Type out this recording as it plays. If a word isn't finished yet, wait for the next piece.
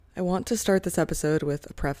I want to start this episode with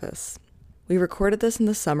a preface. We recorded this in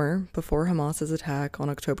the summer before Hamas's attack on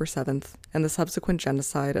October 7th and the subsequent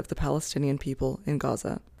genocide of the Palestinian people in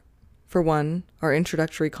Gaza. For one, our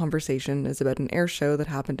introductory conversation is about an air show that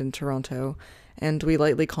happened in Toronto, and we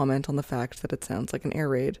lightly comment on the fact that it sounds like an air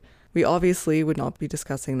raid. We obviously would not be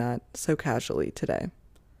discussing that so casually today.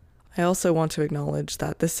 I also want to acknowledge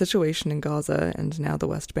that this situation in Gaza and now the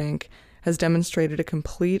West Bank has demonstrated a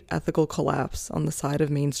complete ethical collapse on the side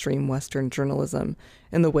of mainstream Western journalism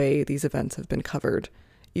in the way these events have been covered,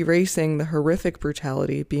 erasing the horrific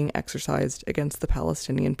brutality being exercised against the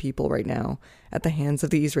Palestinian people right now at the hands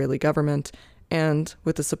of the Israeli government and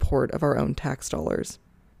with the support of our own tax dollars.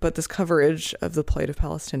 But this coverage of the plight of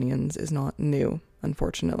Palestinians is not new,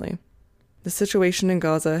 unfortunately. The situation in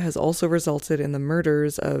Gaza has also resulted in the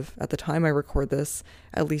murders of, at the time I record this,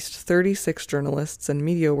 at least 36 journalists and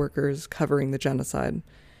media workers covering the genocide.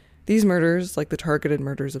 These murders, like the targeted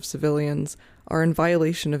murders of civilians, are in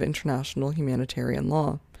violation of international humanitarian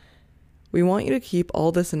law. We want you to keep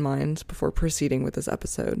all this in mind before proceeding with this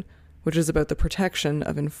episode, which is about the protection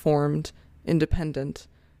of informed, independent,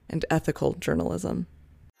 and ethical journalism.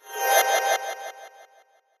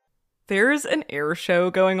 There's an air show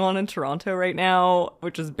going on in Toronto right now,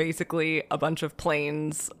 which is basically a bunch of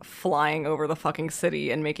planes flying over the fucking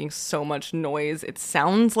city and making so much noise. It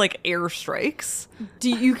sounds like airstrikes.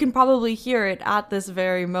 You can probably hear it at this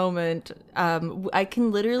very moment. I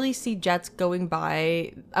can literally see jets going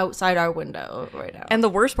by outside our window right now. And the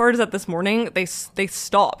worst part is that this morning they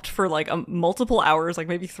stopped for like multiple hours, like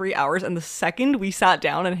maybe 3 hours. And the second we sat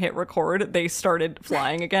down and hit record, they started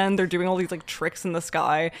flying again. They're doing all these like tricks in the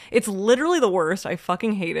sky. It's literally the worst. I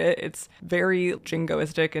fucking hate it. It's very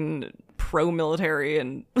jingoistic and pro-military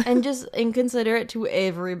and just inconsiderate to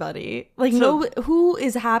everybody. Like, no, who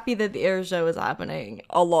is happy that the air show is happening?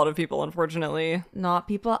 A lot of people, unfortunately. Not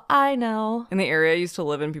people I know. In the area I used to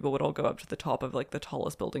live in, people would all go up to the top of like the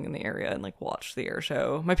tallest building in the area and like watch the air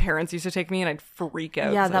show. My parents used to take me and I'd freak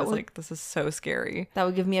out. Yeah, I was like, this is so scary. That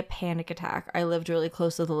would give me a panic attack. I lived really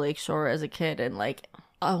close to the lakeshore as a kid and like,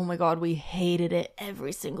 oh my god, we hated it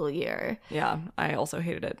every single year. Yeah, I also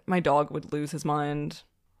hated it. My dog would lose his mind.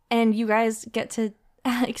 And you guys get to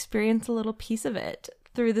experience a little piece of it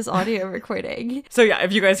through this audio recording. So yeah,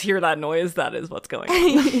 if you guys hear that noise, that is what's going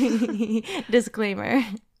on. Disclaimer.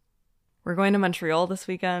 We're going to Montreal this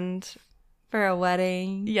weekend. For a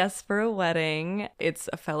wedding. Yes, for a wedding. It's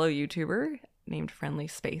a fellow YouTuber named Friendly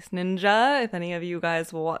Space Ninja, if any of you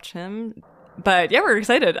guys will watch him. But yeah, we're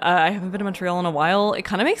excited. I haven't been to Montreal in a while. It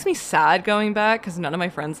kind of makes me sad going back because none of my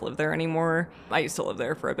friends live there anymore. I used to live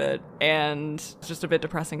there for a bit, and it's just a bit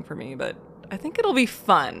depressing for me, but I think it'll be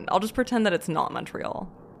fun. I'll just pretend that it's not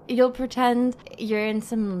Montreal. You'll pretend you're in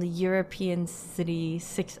some European city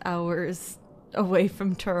 6 hours away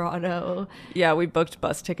from Toronto. Yeah, we booked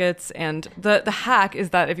bus tickets, and the hack is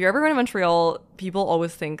that if you're ever going to Montreal, people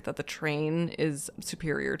always think that the train is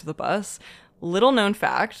superior to the bus. Little known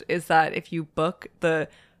fact is that if you book the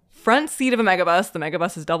front seat of a megabus, the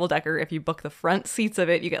megabus is double decker. If you book the front seats of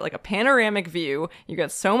it, you get like a panoramic view. You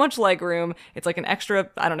get so much legroom. It's like an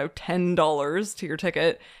extra, I don't know, $10 to your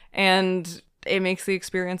ticket. And it makes the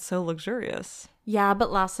experience so luxurious. Yeah,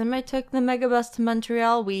 but last time I took the megabus to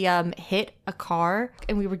Montreal, we hit a car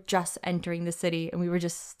and we were just entering the city and we were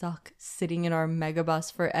just stuck sitting in our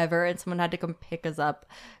megabus forever. And someone had to come pick us up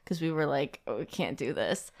because we were like, oh, we can't do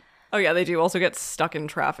this. Oh, yeah, they do also get stuck in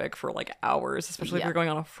traffic for, like, hours, especially if you're going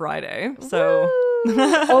on a Friday, so...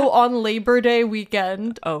 Oh, on Labor Day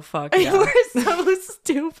weekend. Oh, fuck, yeah. We're so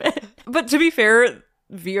stupid. But to be fair,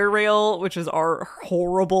 Via Rail, which is our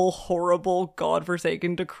horrible, horrible,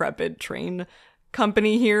 godforsaken, decrepit train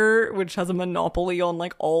company here, which has a monopoly on,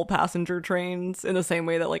 like, all passenger trains in the same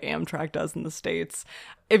way that, like, Amtrak does in the States.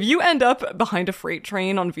 If you end up behind a freight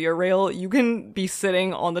train on Via Rail, you can be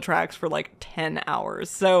sitting on the tracks for, like, 10 hours.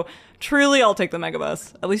 So, truly, I'll take the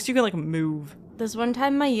megabus. At least you can, like, move. This one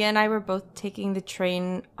time, Maya and I were both taking the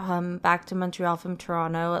train back to Montreal from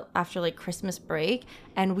Toronto after, like, Christmas break,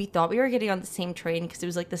 and we thought we were getting on the same train because it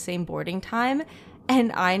was, like, the same boarding time.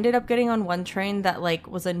 And I ended up getting on one train that, like,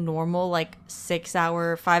 was a normal, like, 6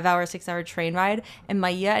 hour train ride. And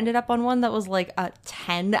Maya ended up on one that was, like, a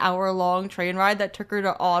 10-hour long train ride that took her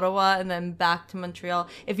to Ottawa and then back to Montreal.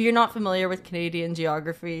 If you're not familiar with Canadian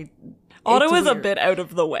geography, Ottawa's a bit out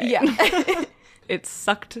of the way. Yeah. It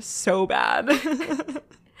sucked so bad.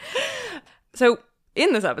 So,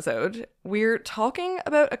 in this episode, we're talking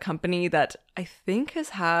about a company that I think has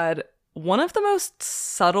had one of the most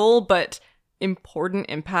subtle but important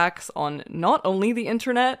impacts on not only the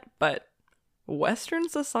internet, but Western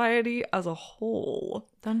society as a whole.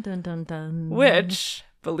 Dun dun dun dun. Which,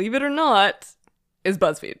 believe it or not, is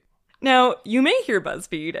Buzzfeed. Now, you may hear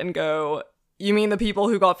Buzzfeed and go, you mean the people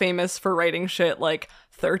who got famous for writing shit like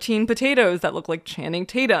 13 potatoes that look like Channing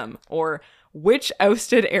Tatum, or which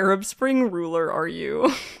ousted Arab Spring ruler are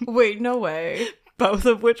you? Wait, no way. Both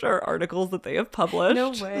of which are articles that they have published.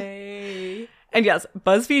 No way. And yes,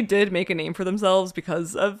 BuzzFeed did make a name for themselves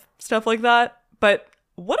because of stuff like that. But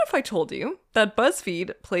what if I told you that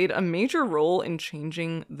BuzzFeed played a major role in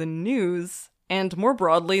changing the news and more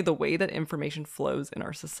broadly the way that information flows in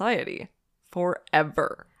our society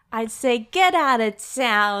forever? I'd say get out of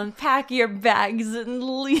town, pack your bags, and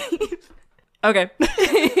leave. Okay.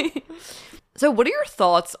 So what are your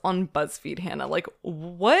thoughts on BuzzFeed, Hannah? Like,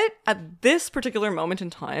 what at this particular moment in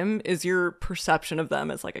time is your perception of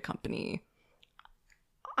them as like a company?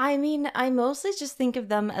 I mean, I mostly just think of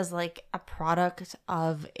them as like a product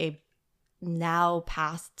of a now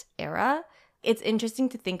past era. It's interesting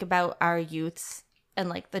to think about our youths and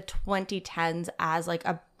like the 2010s as like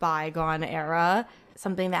a bygone era,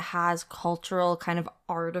 something that has cultural kind of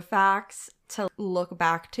artifacts to look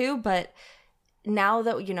back to. But now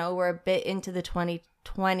that, you know, we're a bit into the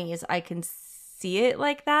 2020s, I can see it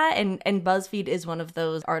like that. And BuzzFeed is one of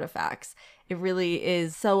those artifacts. It really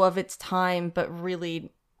is so of its time, but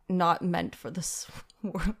really not meant for this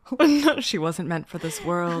world. No, she wasn't meant for this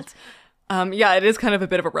world. Yeah, it is kind of a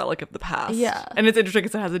bit of a relic of the past. Yeah. And it's interesting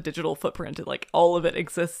because it has a digital footprint. It, like, all of it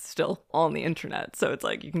exists still on the internet. So it's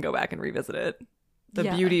like you can go back and revisit it. The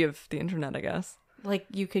beauty of the internet, I guess. Like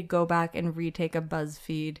you could go back and retake a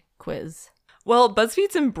BuzzFeed quiz. Well,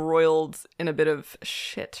 BuzzFeed's embroiled in a bit of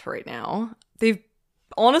shit right now. They've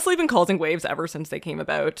honestly been causing waves ever since they came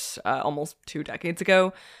about almost 2 decades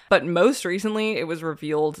ago. But most recently, it was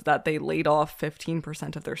revealed that they laid off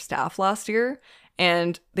 15% of their staff last year.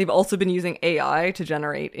 And they've also been using AI to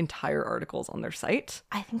generate entire articles on their site.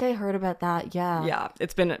 I think I heard about that, yeah. Yeah,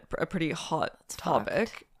 it's been a pretty hot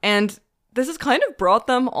topic. And this has kind of brought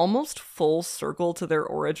them almost full circle to their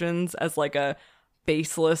origins as like a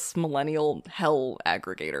baseless millennial hell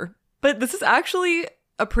aggregator. But this is actually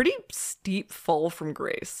a pretty steep fall from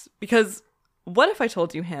grace. Because what if I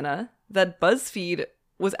told you, Hannah, that BuzzFeed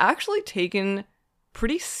was actually taken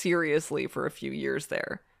pretty seriously for a few years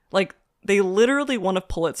there? Like, they literally won a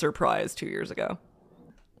Pulitzer Prize 2 years ago.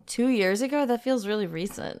 2 years ago? That feels really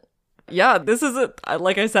recent. Yeah, this is,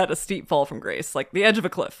 like I said, a steep fall from grace. Like the edge of a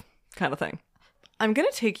cliff kind of thing. I'm going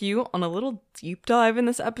to take you on a little deep dive in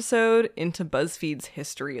this episode into BuzzFeed's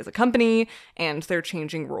history as a company and their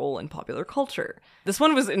changing role in popular culture. This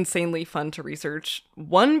one was insanely fun to research.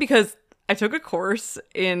 One, because I took a course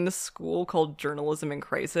in school called Journalism in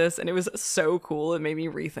Crisis, and it was so cool. It made me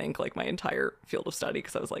rethink like my entire field of study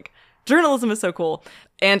because I was like, journalism is so cool.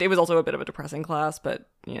 And it was also a bit of a depressing class, but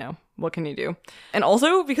you know, what can you do? And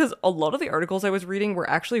also because a lot of the articles I was reading were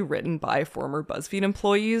actually written by former BuzzFeed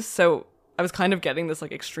employees, so I was kind of getting this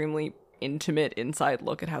like extremely intimate inside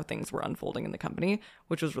look at how things were unfolding in the company,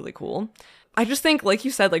 which was really cool. I just think, like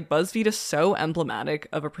you said, like BuzzFeed is so emblematic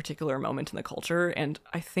of a particular moment in the culture, and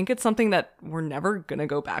I think it's something that we're never gonna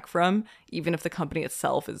go back from, even if the company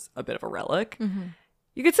itself is a bit of a relic. Mm-hmm.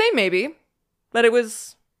 You could say maybe that it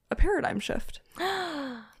was a paradigm shift.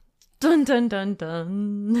 Dun dun dun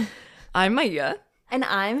dun. I'm Maya. And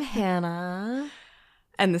I'm Hannah.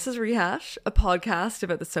 And this is Rehash, a podcast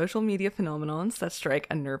about the social media phenomenons that strike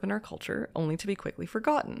a nerve in our culture only to be quickly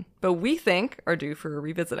forgotten, but we think are due for a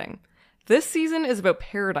revisiting. This season is about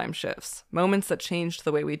paradigm shifts, moments that changed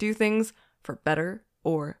the way we do things, for better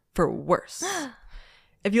or for worse.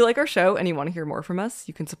 If you like our show and you want to hear more from us,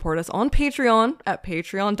 you can support us on Patreon at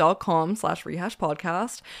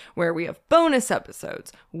patreon.com/rehashpodcast, where we have bonus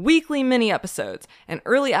episodes, weekly mini episodes, and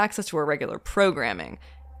early access to our regular programming.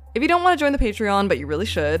 If you don't want to join the Patreon, but you really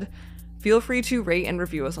should, feel free to rate and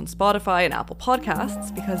review us on Spotify and Apple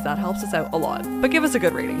Podcasts, because that helps us out a lot. But give us a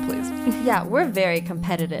good rating, please. Yeah, we're very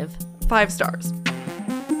competitive. 5 stars.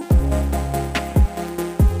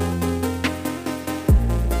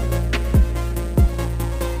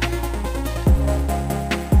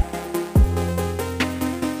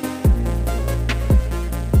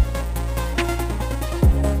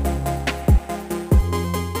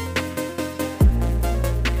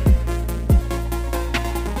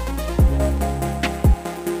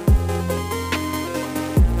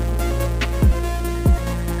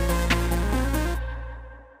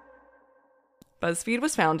 BuzzFeed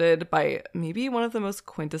was founded by maybe one of the most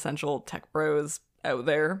quintessential tech bros out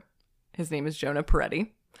there. His name is Jonah Peretti.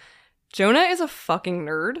 Jonah is a fucking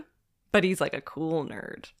nerd, but he's like a cool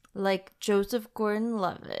nerd. Like Joseph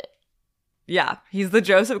Gordon-Levitt. Yeah, he's the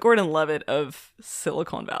Joseph Gordon-Levitt of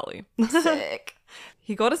Silicon Valley. Sick.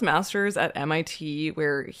 He got his master's at MIT,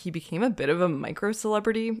 where he became a bit of a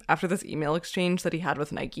micro-celebrity after this email exchange that he had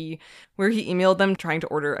with Nike, where he emailed them trying to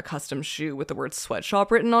order a custom shoe with the word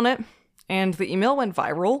sweatshop written on it. And the email went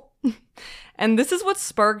viral. And this is what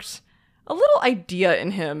sparked a little idea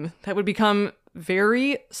in him that would become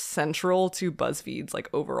very central to BuzzFeed's like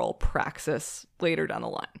overall praxis later down the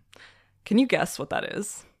line. Can you guess what that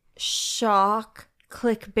is? Shock,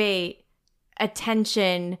 clickbait,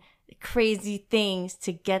 attention, crazy things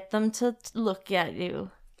to get them to look at you.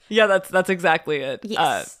 Yeah, that's exactly it.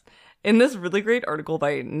 Yes. In this really great article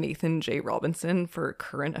by Nathan J. Robinson for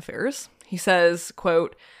Current Affairs, he says,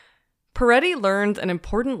 quote, Peretti learned an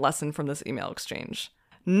important lesson from this email exchange.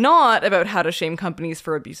 Not about how to shame companies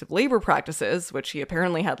for abusive labor practices, which he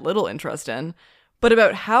apparently had little interest in, but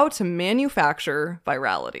about how to manufacture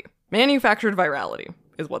virality. Manufactured virality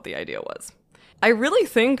is what the idea was. I really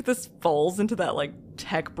think this falls into that like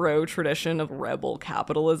tech bro tradition of rebel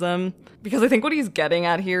capitalism, because I think what he's getting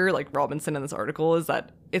at here, like Robinson in this article, is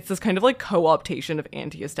that it's this kind of like co-optation of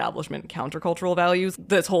anti-establishment countercultural values,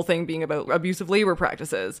 this whole thing being about abusive labor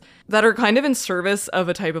practices that are kind of in service of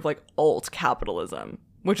a type of like alt capitalism,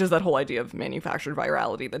 which is that whole idea of manufactured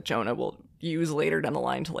virality that Jonah will use later down the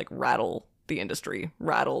line to like rattle the industry,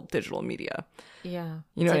 rattle digital media. Yeah.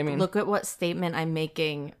 You know what I mean? Look at what statement I'm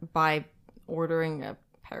making by ordering a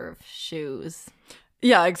pair of shoes.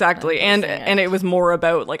 Yeah, exactly. And it was more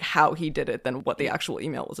about like how he did it than what the actual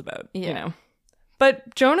email was about, you know?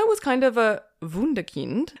 But Jonah was kind of a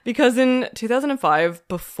wunderkind because in 2005,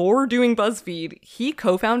 before doing BuzzFeed, he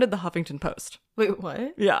co-founded the Huffington Post. Wait,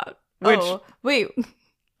 what? Yeah. Wait,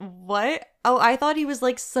 what? Oh, I thought he was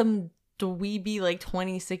like some dweeby, like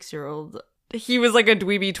 26-year-old. He was like a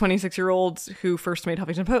dweeby 26-year-old who first made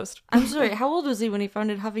Huffington Post. I'm sorry, how old was he when he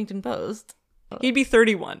founded Huffington Post? He'd be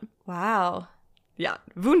 31. Wow. Yeah,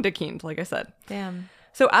 wunderkind, like I said. Damn.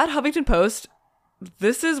 So at Huffington Post,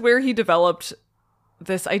 this is where he developed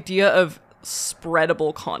this idea of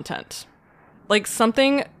spreadable content. Like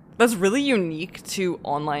something that's really unique to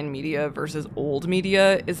online media versus old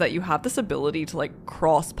media is that you have this ability to like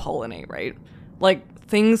cross-pollinate, right? Like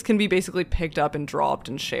things can be basically picked up and dropped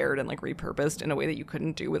and shared and like repurposed in a way that you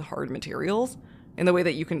couldn't do with hard materials, in the way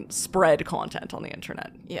that you can spread content on the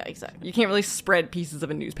internet. Yeah, exactly. You can't really spread pieces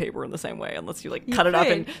of a newspaper in the same way unless you like cut it up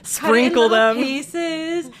and sprinkle them.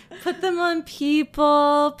 Pieces, put them on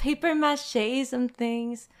people, paper mache some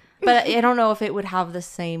things. But I don't know if it would have the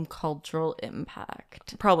same cultural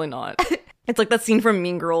impact. Probably not. It's like that scene from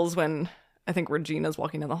Mean Girls when I think Regina's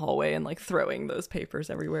walking down the hallway and like throwing those papers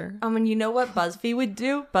everywhere. And you know what BuzzFeed would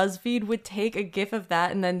do? BuzzFeed would take a gif of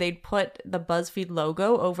that and then they'd put the BuzzFeed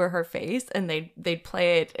logo over her face and they'd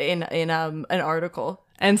play it in an article.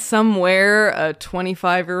 And somewhere a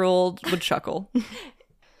 25-year-old would chuckle.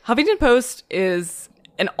 Huffington Post is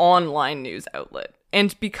an online news outlet.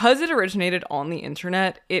 And because it originated on the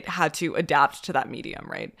internet, it had to adapt to that medium,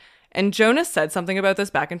 right? And Jonas said something about this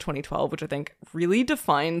back in 2012, which I think really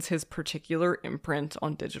defines his particular imprint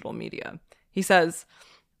on digital media. He says,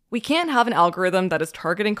 "We can't have an algorithm that is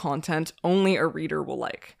targeting content only a reader will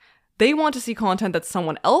like. They want to see content that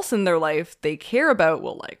someone else in their life they care about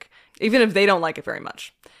will like, even if they don't like it very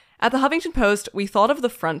much. At the Huffington Post, we thought of the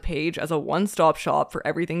front page as a one-stop shop for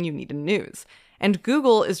everything you need in news. And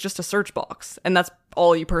Google is just a search box, and that's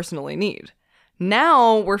all you personally need.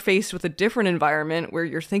 Now we're faced with a different environment where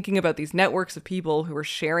you're thinking about these networks of people who are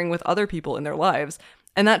sharing with other people in their lives,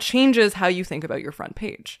 and that changes how you think about your front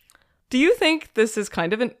page." Do you think this is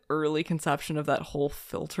kind of an early conception of that whole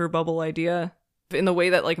filter bubble idea? In the way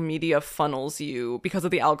that like media funnels you, because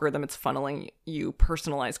of the algorithm, it's funneling you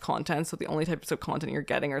personalized content. So the only types of content you're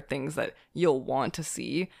getting are things that you'll want to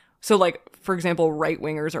see. So like, for example,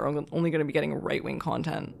 right-wingers are only going to be getting right-wing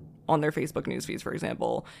content on their Facebook news feeds, for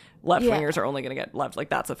example. Left-wingers are only going to get left. Like,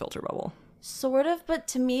 that's a filter bubble. Sort of, but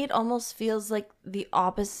to me it almost feels like the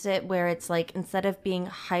opposite, where it's like instead of being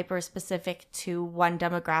hyper-specific to one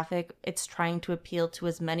demographic, it's trying to appeal to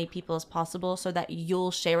as many people as possible so that you'll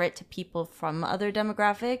share it to people from other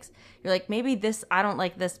demographics. You're like, maybe this, I don't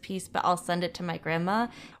like this piece, but I'll send it to my grandma.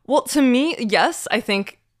 Well, to me, yes. I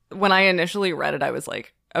think when I initially read it, I was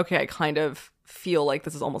like, okay, I kind of feel like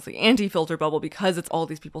this is almost the anti-filter bubble because it's all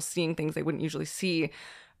these people seeing things they wouldn't usually see.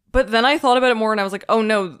 But then I thought about it more and I was like, oh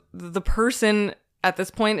no, the person at this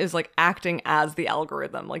point is like acting as the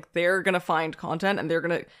algorithm. Like they're going to find content and they're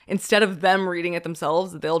going to, instead of them reading it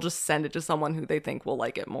themselves, they'll just send it to someone who they think will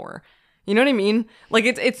like it more. You know what I mean? Like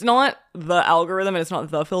it's not the algorithm and it's not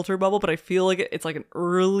the filter bubble, but I feel like it's like an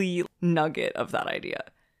early nugget of that idea.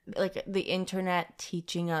 Like the internet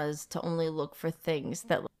teaching us to only look for things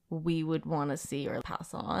that we would want to see or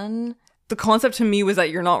pass on. the concept to me was that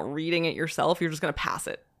you're not reading it yourself. You're just going to pass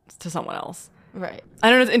it to someone else. Right. I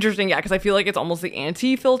don't know. It's interesting, yeah, because I feel like it's almost the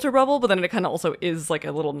anti-filter bubble, but then it kind of also is like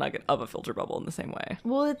a little nugget of a filter bubble in the same way.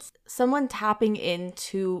 Well, it's someone tapping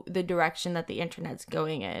into the direction that the internet's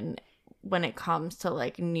going in when it comes to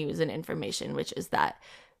like news and information, which is that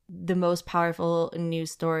the most powerful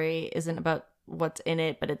news story isn't about what's in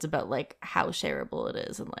it, but it's about like how shareable it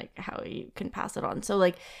is and like how you can pass it on. So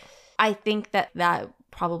like I think that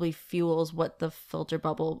probably fuels what the filter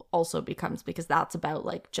bubble also becomes, because that's about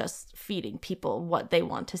like just feeding people what they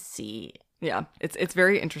want to see. Yeah, it's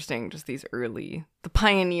very interesting, just these the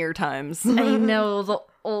pioneer times. I know, the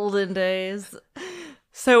olden days.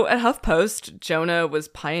 So at HuffPost, Jonah was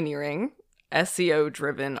pioneering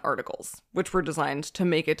SEO-driven articles, which were designed to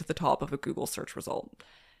make it to the top of a Google search result.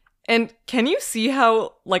 And can you see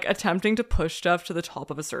how like attempting to push stuff to the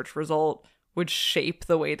top of a search result would shape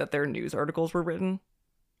the way that their news articles were written?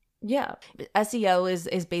 Yeah. SEO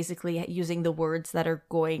is basically using the words that are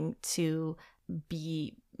going to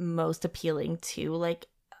be most appealing to like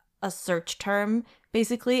a search term,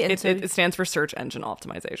 basically. And it stands for search engine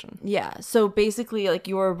optimization. Yeah. So basically like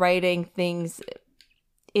you're writing things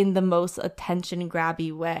in the most attention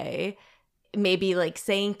grabby way, maybe like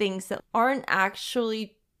saying things that aren't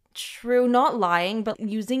actually true, not lying, but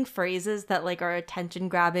using phrases that like are attention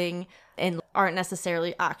grabbing and aren't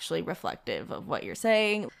necessarily actually reflective of what you're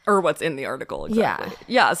saying or what's in the article. Exactly.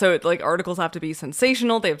 Yeah, so like articles have to be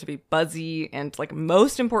sensational, they have to be buzzy, and like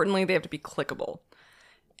most importantly they have to be clickable.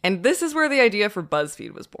 And this is where the idea for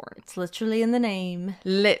Buzzfeed was born. It's literally in the name.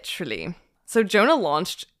 Literally. So Jonah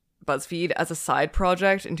launched Buzzfeed as a side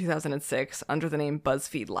project in 2006 under the name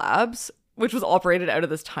Buzzfeed Labs, which was operated out of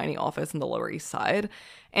this tiny office in the Lower East Side.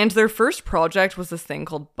 And their first project was this thing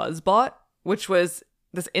called BuzzBot, which was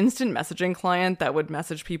this instant messaging client that would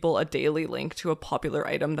message people a daily link to a popular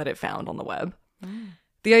item that it found on the web.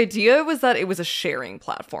 The idea was that it was a sharing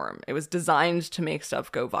platform. It was designed to make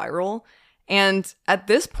stuff go viral. And at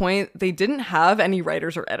this point, they didn't have any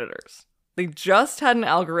writers or editors. They just had an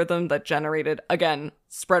algorithm that generated, again,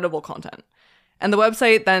 spreadable content. And the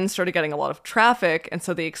website then started getting a lot of traffic, and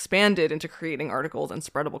so they expanded into creating articles and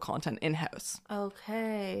spreadable content in-house.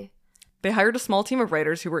 Okay. They hired a small team of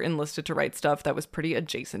writers who were enlisted to write stuff that was pretty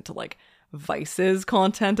adjacent to, like, Vice's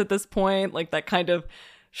content at this point, like that kind of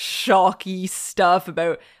shocky stuff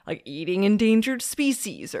about, like, eating endangered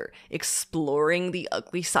species or exploring the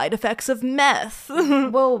ugly side effects of meth.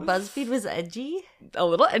 Whoa, BuzzFeed was edgy? A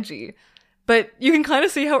little edgy. But you can kind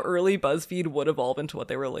of see how early BuzzFeed would evolve into what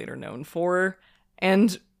they were later known for.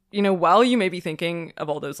 And, you know, while you may be thinking of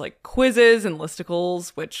all those like quizzes and listicles,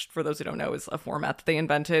 which for those who don't know is a format that they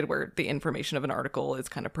invented where the information of an article is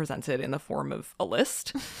kind of presented in the form of a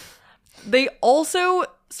list, they also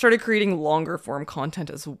started creating longer form content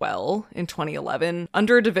as well in 2011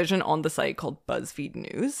 under a division on the site called BuzzFeed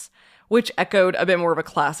News, which echoed a bit more of a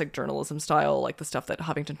classic journalism style like the stuff that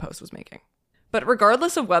Huffington Post was making. But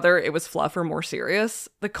regardless of whether it was fluff or more serious,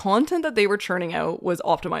 the content that they were churning out was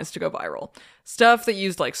optimized to go viral. Stuff that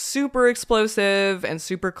used like super explosive and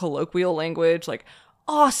super colloquial language, like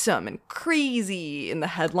awesome and crazy in the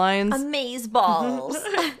headlines. Amazeballs.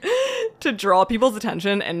 To draw people's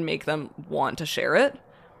attention and make them want to share it.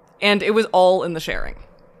 And it was all in the sharing.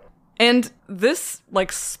 And this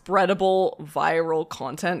like spreadable viral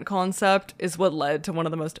content concept is what led to one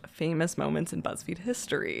of the most famous moments in BuzzFeed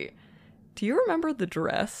history. Do you remember the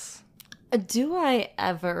dress? Do I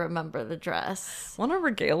ever remember the dress? Want to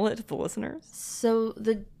regale it to the listeners? So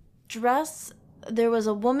the dress, there was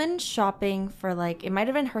a woman shopping for like, it might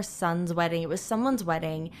have been her son's wedding. It was someone's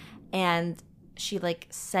wedding. And she like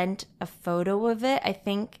sent a photo of it, I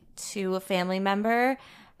think, to a family member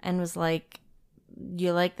and was like,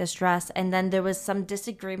 you like this dress? And then there was some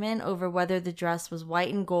disagreement over whether the dress was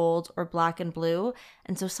white and gold or black and blue.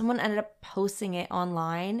 And so someone ended up posting it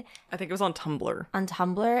online. I think it was on Tumblr. On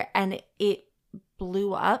Tumblr. And it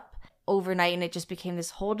blew up overnight and it just became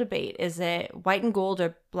this whole debate. Is it white and gold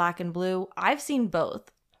or black and blue? I've seen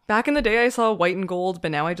both. Back in the day, I saw white and gold,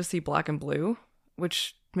 but now I just see black and blue,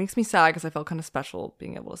 which makes me sad because I felt kind of special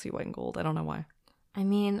being able to see white and gold. I don't know why. I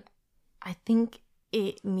mean, I think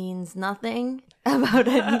it means nothing about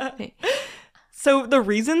anything. So the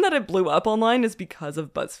reason that it blew up online is because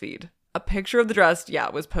of BuzzFeed. A picture of the dress,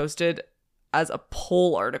 was posted as a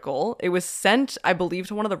poll article. It was sent, I believe,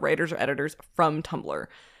 to one of the writers or editors from Tumblr.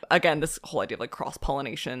 Again, this whole idea of like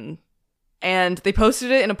cross-pollination And they posted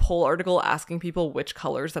it in a poll article asking people which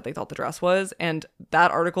colors that they thought the dress was. And that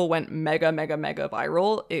article went mega, mega, mega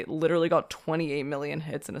viral. It literally got 28 million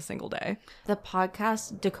hits in a single day. The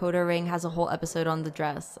podcast Dakota Ring has a whole episode on the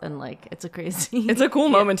dress. And like, it's a crazy... It's a cool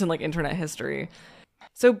moment in like internet history.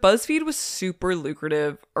 So BuzzFeed was super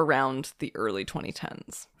lucrative around the early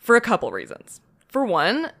 2010s for a couple reasons. For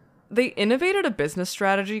one, they innovated a business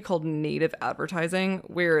strategy called native advertising,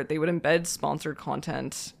 where they would embed sponsored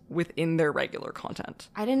content within their regular content.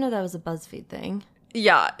 I didn't know that was a BuzzFeed thing.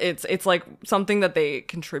 Yeah, it's like something that they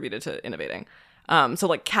contributed to innovating. So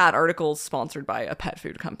like cat articles sponsored by a pet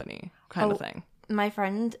food company kind of thing. My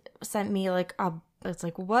friend sent me like it's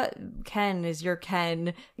like, what Ken is your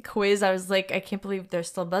Ken quiz? I was like, I can't believe there's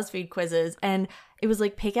still BuzzFeed quizzes. And it was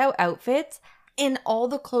like, pick out outfits. And all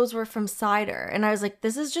the clothes were from Cider. And I was like,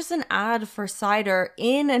 this is just an ad for Cider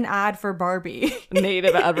in an ad for Barbie.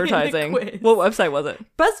 Native advertising. What website was it?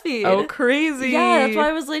 BuzzFeed. Oh, crazy. Yeah, that's why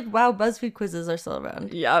I was like, wow, BuzzFeed quizzes are still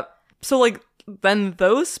around. Yep. So like then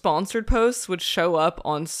those sponsored posts would show up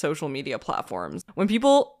on social media platforms. When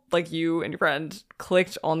people like you and your friend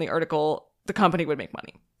clicked on the article, the company would make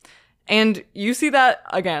money. And you see that,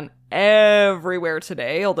 again, everywhere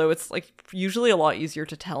today, although it's like usually a lot easier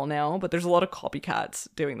to tell now, but there's a lot of copycats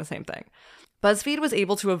doing the same thing. BuzzFeed was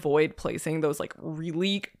able to avoid placing those like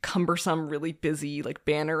really cumbersome, really busy like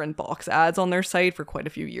banner and box ads on their site for quite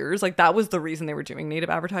a few years. Like that was the reason they were doing native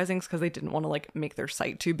advertising, because they didn't want to like make their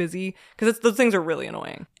site too busy, because those things are really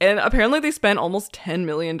annoying. And apparently they spent almost $10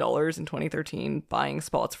 million in 2013 buying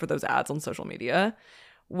spots for those ads on social media,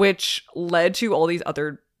 which led to all these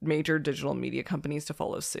other major digital media companies to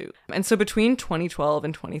follow suit. And so between 2012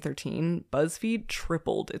 and 2013, BuzzFeed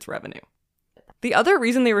tripled its revenue. The other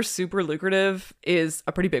reason they were super lucrative is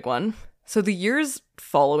a pretty big one. So the years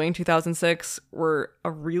following 2006 were a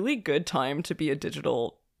really good time to be a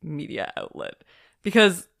digital media outlet,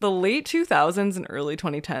 because the late 2000s and early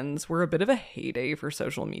 2010s were a bit of a heyday for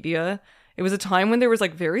social media. It was a time when there was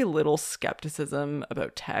like very little skepticism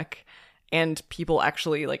about tech, and people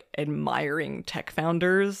actually like admiring tech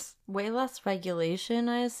founders. Way less regulation,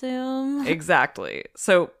 I assume. Exactly.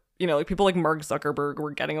 So, you know, like people like Mark Zuckerberg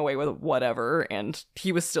were getting away with whatever, and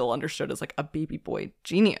he was still understood as like a baby boy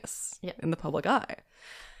genius in the public eye.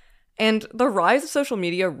 And the rise of social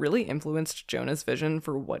media really influenced Jonah's vision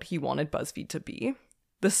for what he wanted BuzzFeed to be.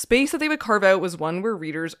 The space that they would carve out was one where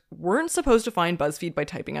readers weren't supposed to find BuzzFeed by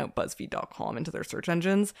typing out BuzzFeed.com into their search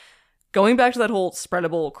engines. Going back to that whole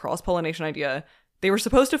spreadable cross-pollination idea, they were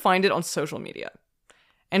supposed to find it on social media.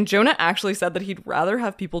 And Jonah actually said that he'd rather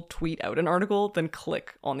have people tweet out an article than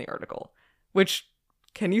click on the article. Which,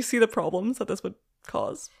 can you see the problems that this would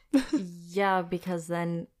cause? Yeah, because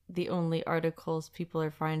then the only articles people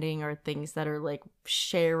are finding are things that are like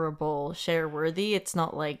shareable, share-worthy. It's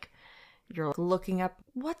not like you're looking up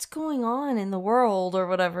what's going on in the world or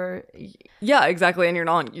whatever. Yeah, exactly. And you're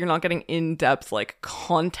not getting in-depth, like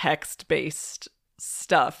context-based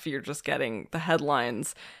stuff. You're just getting the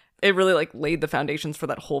headlines. It really like laid the foundations for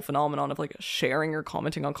that whole phenomenon of like sharing or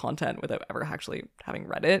commenting on content without ever actually having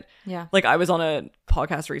read it. Yeah. Like I was on a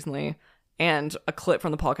podcast recently, and a clip from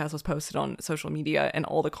the podcast was posted on social media, and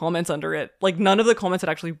all the comments under it, like none of the comments had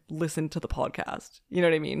actually listened to the podcast. You know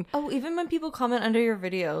what I mean? Oh, even when people comment under your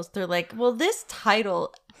videos, they're like, well, this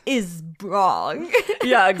title is wrong.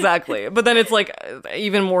 Yeah, exactly. But then it's like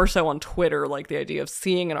even more so on Twitter, like the idea of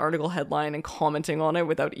seeing an article headline and commenting on it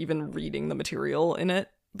without even reading the material in it,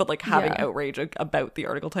 but like having outrage about the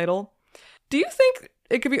article title. Do you think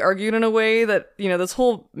it could be argued in a way that, you know, this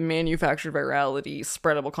whole manufactured virality,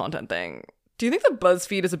 spreadable content thing, do you think that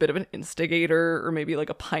BuzzFeed is a bit of an instigator or maybe like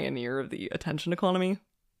a pioneer of the attention economy?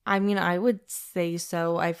 I mean, I would say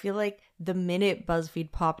so. I feel like the minute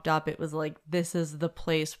BuzzFeed popped up, it was like, this is the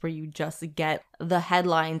place where you just get the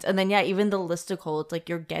headlines. And then, yeah, even the listicle, it's like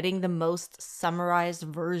you're getting the most summarized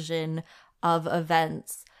version of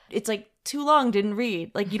events. It's like too long, didn't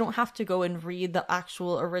read. Like you don't have to go and read the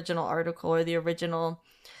actual original article or the original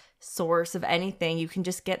source of anything. You can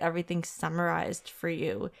just get everything summarized for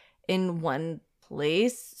you in one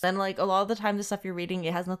place. And like a lot of the time the stuff you're reading,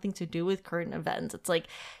 it has nothing to do with current events. It's like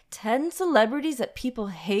 10 celebrities that people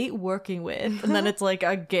hate working with, and then it's like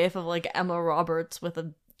a gif of like Emma Roberts with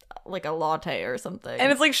a latte or something.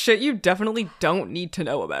 And it's like shit you definitely don't need to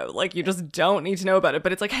know about. Like you just don't need to know about it.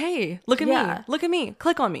 But it's like, hey, look at me. Look at me.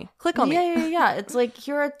 Click on me. Click on me. Yeah. It's like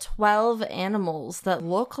here are 12 animals that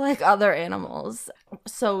look like other animals.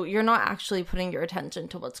 So you're not actually putting your attention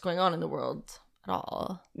to what's going on in the world at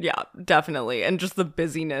all. Yeah, definitely. And just the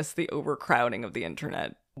busyness, the overcrowding of the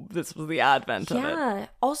internet. This was the advent of it. Yeah.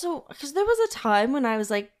 Also, because there was a time when I was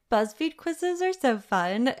like BuzzFeed quizzes are so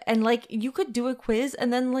fun. And like you could do a quiz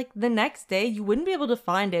and then like the next day you wouldn't be able to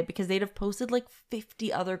find it because they'd have posted like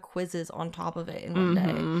 50 other quizzes on top of it in one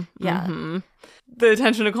day. Yeah. The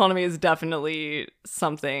attention economy is definitely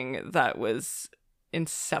something that was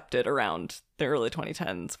incepted around the early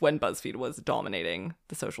 2010s when BuzzFeed was dominating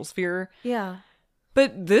the social sphere. Yeah.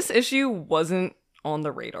 But this issue wasn't on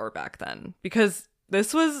the radar back then because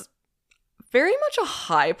this was very much a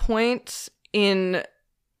high point in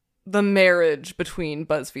the marriage between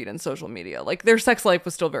BuzzFeed and social media. Like, their sex life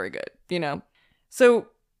was still very good, you know? So,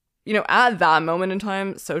 you know, at that moment in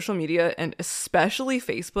time, social media, and especially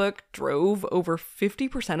Facebook, drove over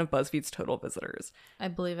 50% of BuzzFeed's total visitors. I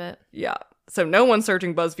believe it. Yeah. So no one's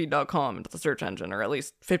searching BuzzFeed.com into the search engine, or at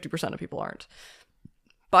least 50% of people aren't.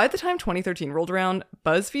 By the time 2013 rolled around,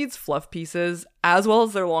 BuzzFeed's fluff pieces, as well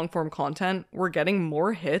as their long-form content, were getting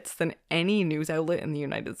more hits than any news outlet in the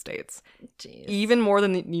United States. Jeez. Even more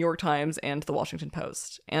than the New York Times and the Washington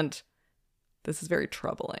Post. And this is very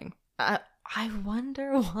troubling. I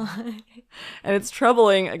wonder why. And it's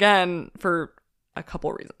troubling, again, for a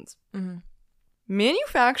couple reasons. Mm-hmm.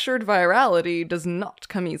 Manufactured virality does not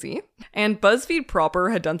come easy, and BuzzFeed proper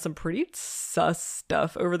had done some pretty sus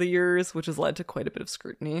stuff over the years, which has led to quite a bit of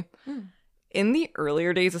scrutiny. In the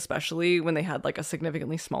earlier days, especially when they had like a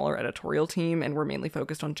significantly smaller editorial team and were mainly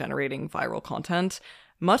focused on generating viral content,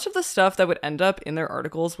 much of the stuff that would end up in their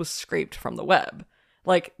articles was scraped from the web.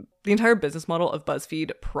 Like, the entire business model of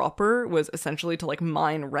BuzzFeed proper was essentially to, like,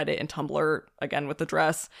 mine Reddit and Tumblr, again with the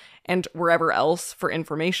dress, and wherever else for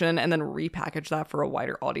information, and then repackage that for a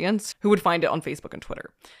wider audience who would find it on Facebook and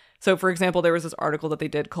Twitter. So, for example, there was this article that they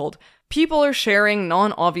did called "People Are Sharing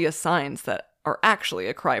Non-Obvious Signs That Are Actually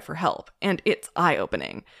a Cry for Help, and It's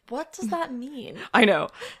Eye-Opening." What does that mean? I know.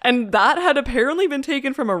 And that had apparently been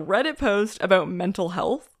taken from a Reddit post about mental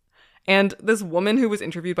health. And this woman who was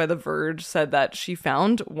interviewed by The Verge said that she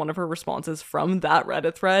found one of her responses from that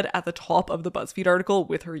Reddit thread at the top of the BuzzFeed article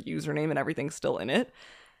with her username and everything still in it.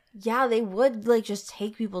 Yeah, they would like just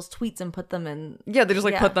take people's tweets and put them in. Yeah, they just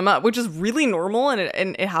like put them up, which is really normal. And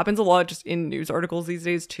it happens a lot just in news articles these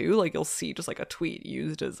days too. Like, you'll see just like a tweet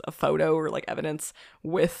used as a photo or like evidence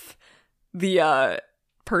with the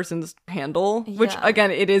person's handle, which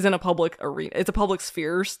again, it is in a public arena. It's a public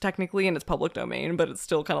sphere technically, and it's public domain, but it's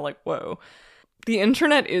still kind of like, whoa. The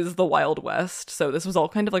internet is the Wild West, so this was all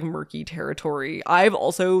kind of like murky territory. I've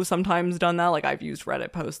also sometimes done that. Like, I've used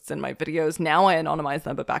Reddit posts in my videos. Now I anonymize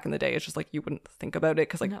them, but back in the day, it's just like you wouldn't think about it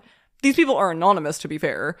because like these people are anonymous, to be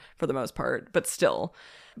fair, for the most part, but still.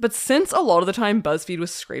 But since a lot of the time BuzzFeed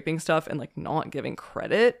was scraping stuff and like not giving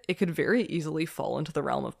credit, it could very easily fall into the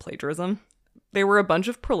realm of plagiarism. There were a bunch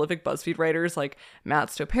of prolific BuzzFeed writers like Matt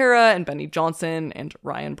Stopera and Benny Johnson and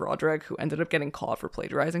Ryan Broderick who ended up getting caught for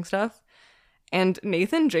plagiarizing stuff. And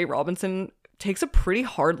Nathan J. Robinson takes a pretty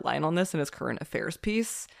hard line on this in his current affairs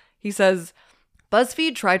piece. He says,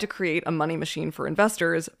 "BuzzFeed tried to create a money machine for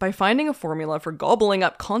investors by finding a formula for gobbling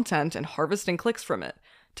up content and harvesting clicks from it.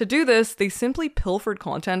 To do this, they simply pilfered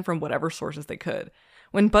content from whatever sources they could.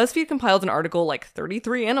 When BuzzFeed compiled an article like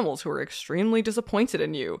 33 animals who are extremely disappointed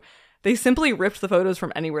in you, they simply ripped the photos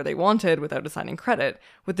from anywhere they wanted without assigning credit,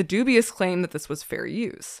 with the dubious claim that this was fair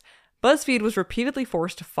use. BuzzFeed was repeatedly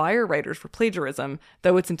forced to fire writers for plagiarism,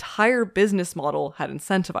 though its entire business model had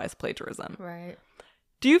incentivized plagiarism." Right.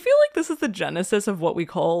 Do you feel like this is the genesis of what we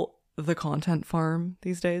call the content farm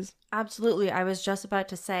these days? Absolutely. I was just about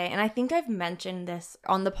to say, and I think I've mentioned this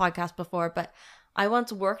on the podcast before, but I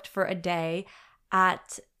once worked for a day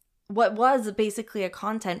at what was basically a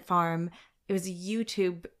content farm. It was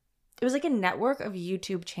YouTube. It was like a network of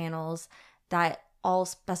YouTube channels that all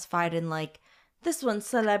specified in like, this one's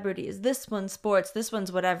celebrities, this one's sports, this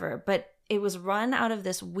one's whatever. But it was run out of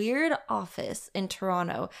this weird office in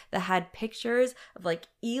Toronto that had pictures of like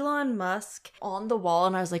Elon Musk on the wall.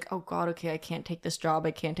 And I was like, oh God, okay, I can't take this job.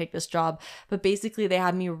 I can't take this job. But basically they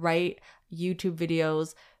had me write YouTube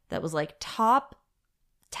videos that was like top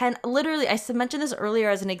 10, literally, I mentioned this earlier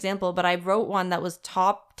as an example, but I wrote one that was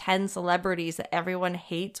top 10 celebrities that everyone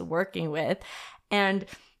hates working with. And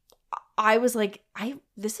I was like,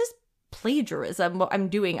 this is plagiarism, what I'm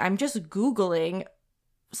doing. I'm just Googling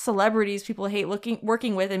celebrities people hate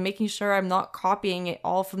working with and making sure I'm not copying it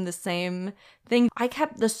all from the same thing. I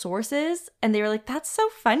kept the sources and they were like, that's so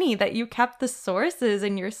funny that you kept the sources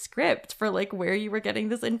in your script for like where you were getting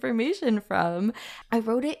this information from. I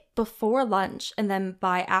wrote it before lunch and then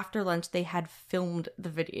by after lunch they had filmed the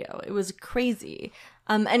video. It was crazy.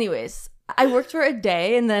 Anyways, I worked for a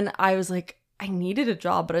day and then I was like, I needed a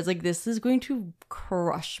job, but I was like, this is going to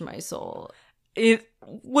crush my soul. It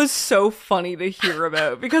was so funny to hear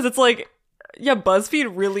about because it's like, Yeah,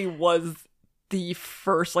 BuzzFeed really was the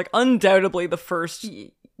first, like undoubtedly the first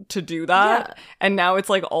to do that. Yeah. And now it's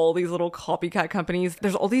like all these little copycat companies.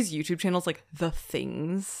 There's all these YouTube channels like The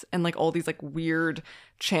Things and like all these like weird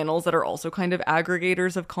channels that are also kind of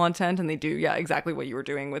aggregators of content, and they do exactly what you were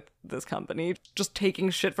doing with this company, just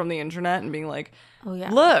taking shit from the internet and being like, oh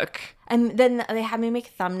yeah, look. And then they had me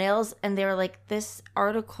make thumbnails, and they were like, this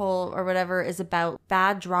article or whatever is about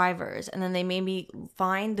bad drivers, and then they made me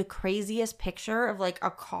find the craziest picture of like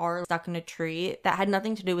a car stuck in a tree that had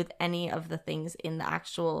nothing to do with any of the things in the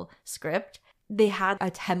actual script. They had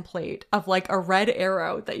a template of like a red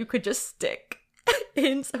arrow that you could just stick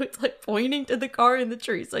in, so it's like pointing to the car in the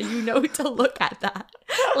tree, so you know to look at that.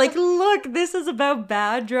 Like, look, this is about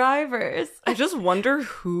bad drivers. I just wonder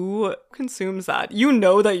who consumes that. You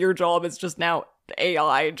know that your job is just now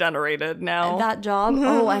AI generated now. That job?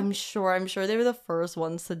 Oh, I'm sure they were the first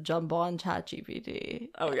ones to jump on ChatGPT.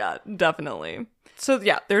 Oh yeah, definitely. So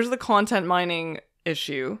yeah, there's the content mining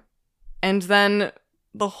issue. And then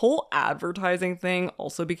the whole advertising thing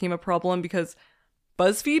also became a problem because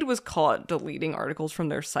BuzzFeed was caught deleting articles from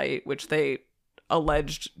their site, which they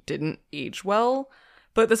alleged didn't age well.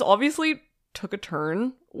 But this obviously took a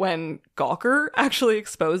turn when Gawker actually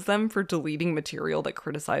exposed them for deleting material that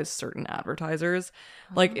criticized certain advertisers.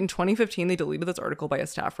 Like in 2015, they deleted this article by a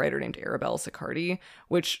staff writer named Arabelle Sicardi,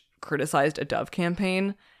 which criticized a Dove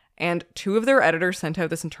campaign. And 2 of their editors sent out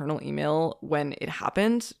this internal email when it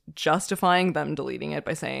happened, justifying them deleting it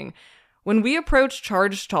by saying, when we approach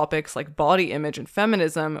charged topics like body image and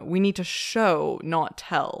feminism, we need to show, not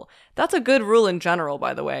tell. That's a good rule in general,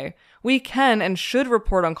 by the way. We can and should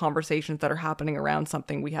report on conversations that are happening around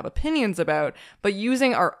something we have opinions about, but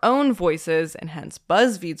using our own voices, and hence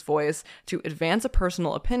BuzzFeed's voice, to advance a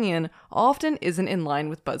personal opinion often isn't in line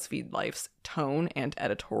with BuzzFeed Life's tone and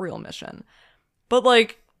editorial mission. But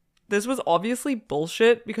like, this was obviously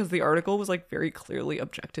bullshit because the article was like very clearly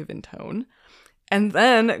objective in tone. And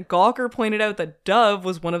then Gawker pointed out that Dove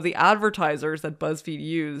was one of the advertisers that BuzzFeed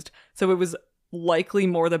used, so it was likely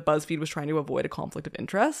more that BuzzFeed was trying to avoid a conflict of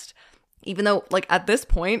interest. Even though, like, at this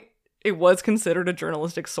point, it was considered a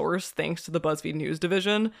journalistic source thanks to the BuzzFeed News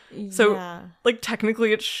division. So, like,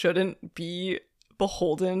 technically it shouldn't be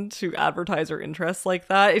beholden to advertiser interests like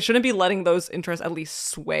that. It shouldn't be letting those interests at least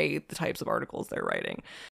sway the types of articles they're writing.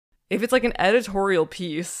 If it's like an editorial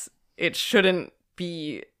piece, it shouldn't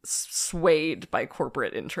be swayed by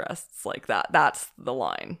corporate interests like that. That's the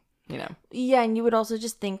line, you know? Yeah, and you would also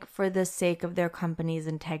just think for the sake of their company's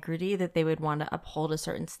integrity that they would want to uphold a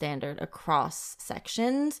certain standard across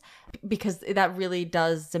sections, because that really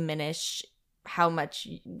does diminish how much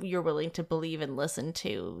you're willing to believe and listen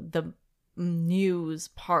to the news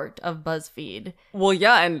part of BuzzFeed. Well,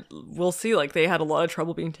 yeah, and we'll see, like, they had a lot of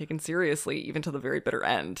trouble being taken seriously, even to the very bitter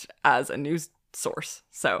end, as a news source.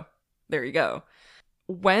 So, there you go.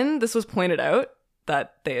 When this was pointed out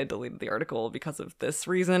that they had deleted the article because of this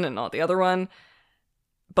reason and not the other one,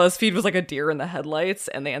 BuzzFeed was like a deer in the headlights,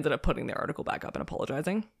 and they ended up putting the article back up and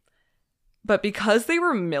apologizing. But because they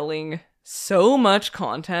were milling so much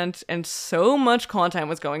content, and so much content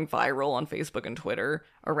was going viral on Facebook and Twitter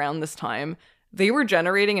around this time, they were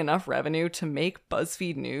generating enough revenue to make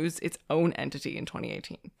BuzzFeed News its own entity in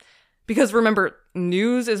 2018. Because remember,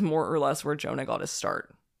 news is more or less where Jonah got his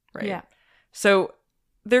start, right? Yeah. So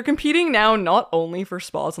they're competing now not only for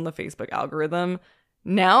spots on the Facebook algorithm,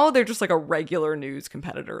 now they're just like a regular news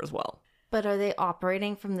competitor as well. But are they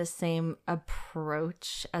operating from the same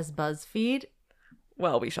approach as BuzzFeed?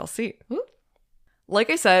 Well, we shall see. Ooh. Like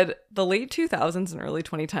I said, the late 2000s and early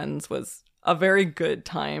 2010s was a very good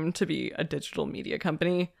time to be a digital media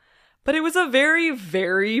company, but it was a very,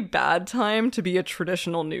 very bad time to be a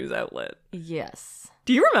traditional news outlet. Yes.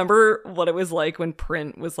 Do you remember what it was like when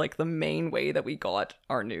print was like the main way that we got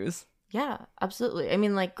our news? Yeah, absolutely. I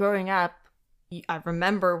mean, like growing up, I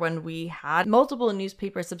remember when we had multiple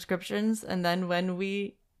newspaper subscriptions and then when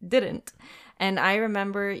we didn't. And I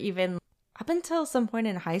remember even up until some point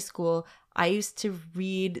in high school, I used to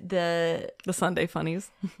read the Sunday funnies.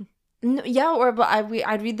 No, yeah,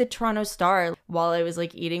 I'd read the Toronto Star while I was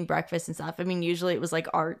like eating breakfast and stuff. I mean, usually it was like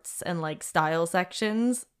arts and like style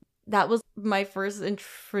sections. That was my first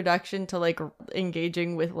introduction to like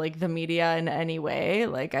engaging with like the media in any way.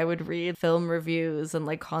 Like I would read film reviews and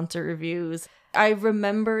like concert reviews. I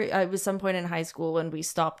remember it was some point in high school when we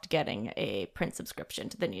stopped getting a print subscription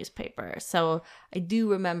to the newspaper. So I do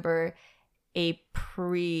remember a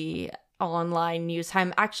pre-online news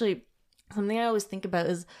time. Actually, something I always think about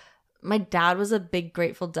is my dad was a big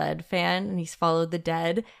Grateful Dead fan and he's followed the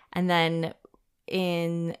Dead. And then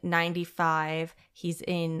in 95, he's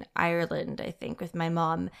in Ireland, I think, with my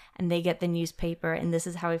mom, and they get the newspaper, and this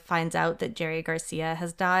is how he finds out that Jerry Garcia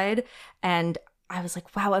has died. And I was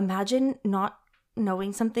like, wow, imagine not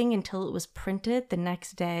knowing something until it was printed the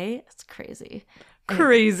next day. It's crazy.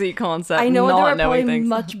 Crazy concept. I know not there are knowing probably things.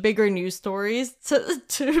 much bigger news stories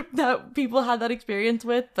to that people had that experience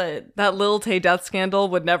with, but That Lil Tay death scandal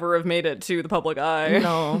would never have made it to the public eye.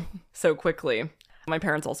 no. So quickly. My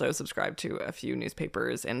parents also subscribed to a few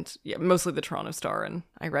newspapers, and yeah, mostly the Toronto Star, and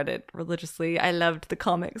I read it religiously. I loved the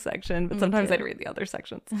comic section, but sometimes I'd read the other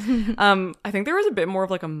sections. I think there was a bit more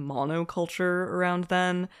of like a monoculture around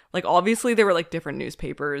then. Like obviously there were like different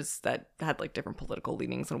newspapers that had like different political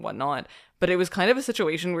leanings and whatnot, but it was kind of a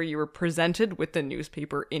situation where you were presented with the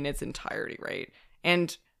newspaper in its entirety, right?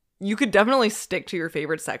 And you could definitely stick to your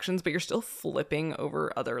favorite sections, but you're still flipping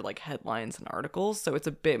over other like headlines and articles, so it's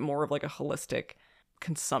a bit more of like a holistic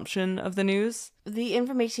consumption of the news. The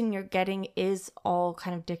information you're getting is all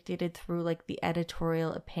kind of dictated through like the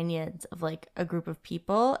editorial opinions of like a group of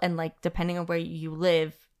people, and like depending on where you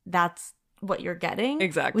live, that's what you're getting.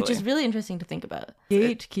 Exactly. Which is really interesting to think about.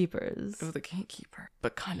 Gatekeepers. It was a gatekeeper,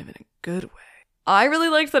 but kind of in a good way. I really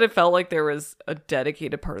liked that it felt like there was a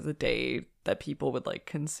dedicated part of the day that people would like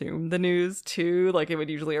consume the news too. Like it would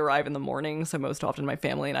usually arrive in the morning, so most often my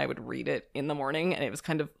family and I would read it in the morning, and it was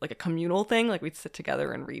kind of like a communal thing. Like we'd sit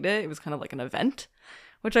together and read it. It was kind of like an event,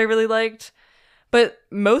 which I really liked. But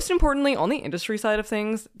most importantly, on the industry side of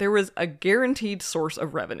things, there was a guaranteed source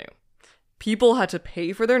of revenue. People had to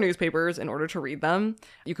pay for their newspapers in order to read them.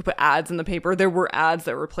 You could put ads in the paper. There were ads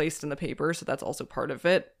that were placed in the paper, so that's also part of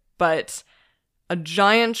it. But a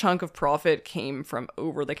giant chunk of profit came from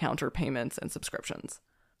over-the-counter payments and subscriptions.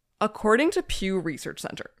 According to Pew Research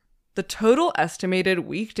Center, the total estimated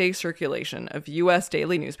weekday circulation of U.S.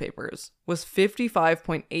 daily newspapers was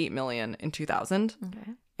 55.8 million in 2000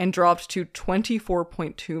 and dropped to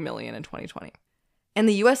 24.2 million in 2020. And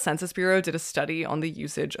the U.S. Census Bureau did a study on the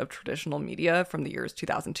usage of traditional media from the years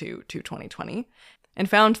 2002 to 2020 and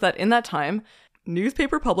found that in that time,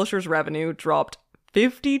 newspaper publishers' revenue dropped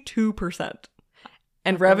 52%.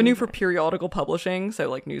 And revenue for periodical publishing, so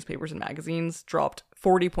like newspapers and magazines, dropped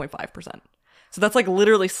 40.5%. So that's like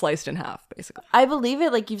literally sliced in half, basically. I believe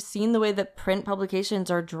it. Like you've seen the way that print publications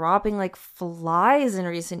are dropping like flies in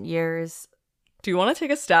recent years. Do you want to take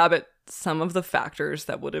a stab at some of the factors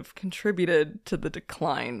that would have contributed to the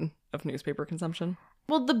decline of newspaper consumption?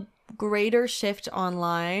 Well, the greater shift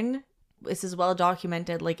online, this is well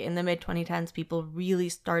documented. Like in the mid-2010s, people really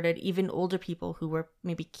started, even older people who were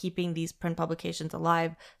maybe keeping these print publications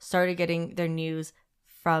alive, started getting their news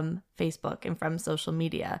from Facebook and from social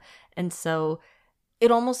media. And so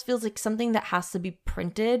it almost feels like something that has to be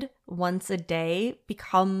printed once a day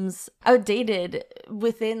becomes outdated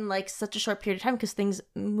within like such a short period of time because things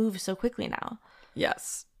move so quickly now.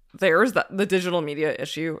 Yes. There's the digital media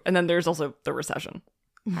issue, and then there's also the recession.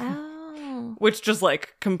 Which just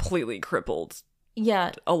like completely crippled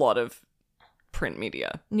a lot of print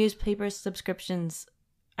media. Newspaper subscriptions.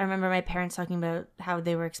 I remember my parents talking about how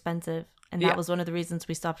they were expensive, and that was one of the reasons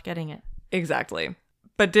we stopped getting it. Exactly.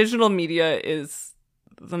 But digital media is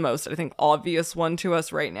the most, I think, obvious one to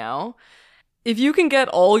us right now. If you can get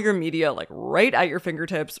all your media like right at your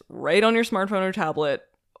fingertips, right on your smartphone or tablet,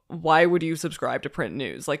 why would you subscribe to print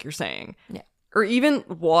news, like you're saying? Yeah. Or even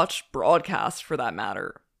watch broadcast for that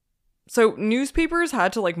matter. So newspapers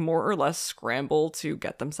had to like more or less scramble to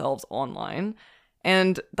get themselves online,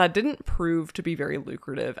 and that didn't prove to be very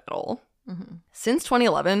lucrative at all. Since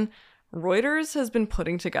 2011, Reuters has been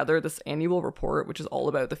putting together this annual report, which is all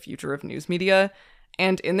about the future of news media.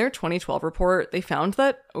 And in their 2012 report, they found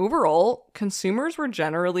that overall, consumers were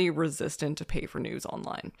generally resistant to pay for news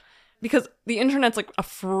online. Because the internet's like a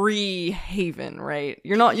free haven, right?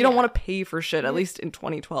 You don't want to pay for shit, at least in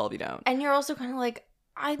 2012 you don't. And you're also kind of like,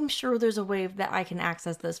 I'm sure there's a way that I can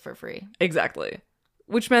access this for free. Exactly.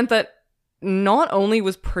 Which meant that not only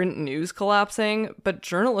was print news collapsing, but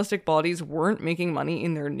journalistic bodies weren't making money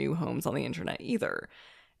in their new homes on the internet either.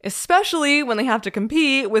 Especially when they have to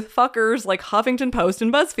compete with fuckers like Huffington Post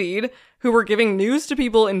and Buzzfeed, who were giving news to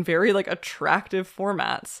people in very like attractive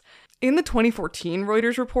formats. In the 2014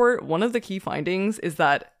 Reuters report, one of the key findings is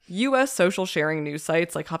that US social sharing news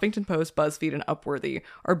sites like Huffington Post, BuzzFeed, and Upworthy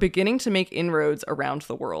are beginning to make inroads around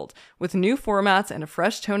the world, with new formats and a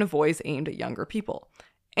fresh tone of voice aimed at younger people.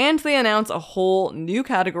 And they announce a whole new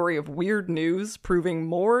category of weird news, proving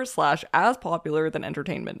more/as popular than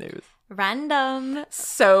entertainment news. Random.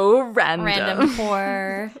 So random. Random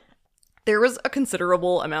poor. There was a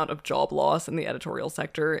considerable amount of job loss in the editorial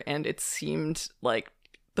sector, and it seemed like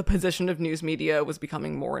the position of news media was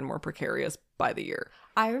becoming more and more precarious by the year.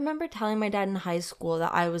 I remember telling my dad in high school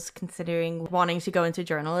that I was considering wanting to go into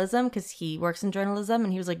journalism because he works in journalism,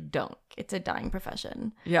 and he was like, don't. It's a dying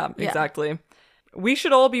profession. Yeah, exactly. We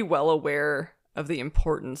should all be well aware of the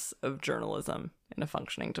importance of journalism in a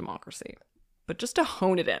functioning democracy. But just to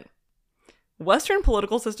hone it in, Western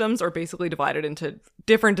political systems are basically divided into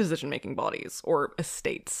different decision-making bodies, or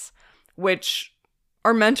estates, which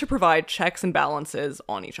are meant to provide checks and balances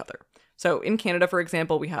on each other. So in Canada, for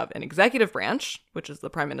example, we have an executive branch, which is the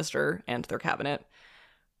Prime Minister and their cabinet.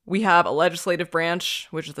 We have a legislative branch,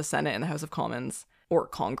 which is the Senate and the House of Commons, or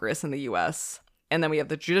Congress in the US. And then we have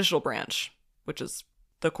the judicial branch, which is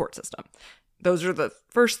the court system. Those are the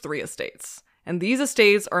first three estates. And these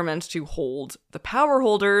estates are meant to hold the power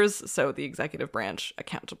holders, so the executive branch,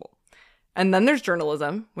 accountable. And then there's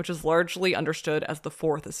journalism, which is largely understood as the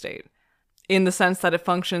fourth estate, in the sense that it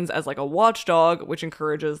functions as like a watchdog, which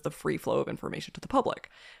encourages the free flow of information to the public.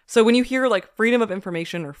 So when you hear like freedom of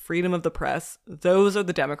information or freedom of the press, those are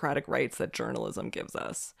the democratic rights that journalism gives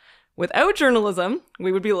us. Without journalism,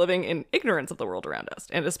 we would be living in ignorance of the world around us,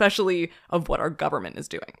 and especially of what our government is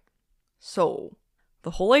doing. So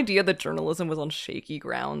the whole idea that journalism was on shaky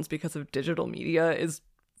grounds because of digital media is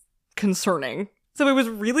concerning. So it was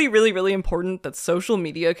really, really, really important that social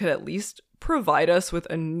media could at least provide us with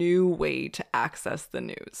a new way to access the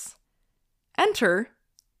news. Enter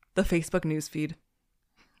the Facebook newsfeed.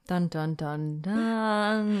 Dun, dun, dun,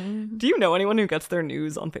 dun. Do you know anyone who gets their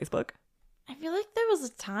news on Facebook? I feel like there was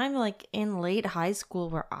a time like in late high school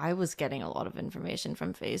where I was getting a lot of information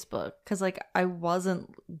from Facebook because like I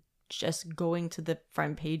wasn't just going to the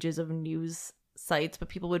front pages of news sites, but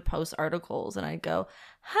people would post articles and I'd go,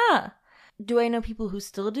 do I know people who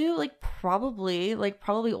still do? Probably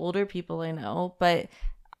older people I know, but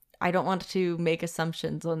I don't want to make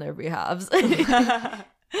assumptions on their behalves.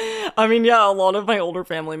 I mean, yeah, a lot of my older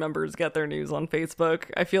family members get their news on Facebook.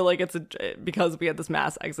 I feel like it's because we had this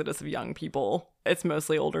mass exodus of young people. It's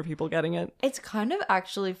mostly older people getting it. It's kind of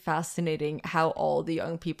actually fascinating how all the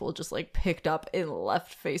young people just picked up and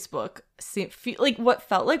left Facebook. What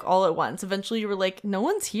felt like all at once. Eventually you were like, no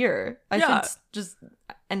one's here.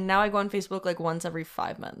 And now I go on Facebook once every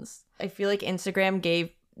 5 months. I feel like Instagram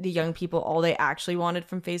gave the young people all they actually wanted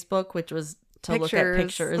from Facebook, which was to look at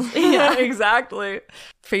pictures. Yeah, exactly.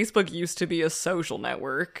 Facebook used to be a social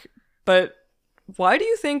network, but why do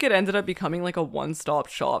you think it ended up becoming a one-stop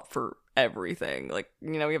shop for everything?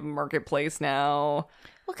 We have a marketplace now.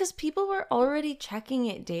 Well, because people were already checking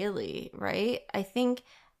it daily, right? I think,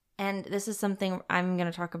 and this is something I'm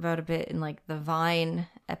going to talk about a bit in the Vine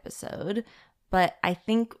episode, but I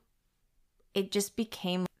think it just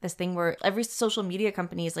became this thing where every social media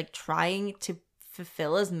company is trying to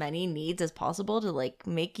fulfill as many needs as possible to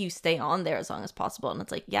make you stay on there as long as possible. And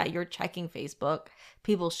it's yeah, you're checking Facebook.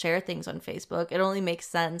 People share things on Facebook. It only makes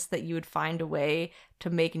sense that you would find a way to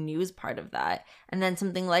make news part of that. And then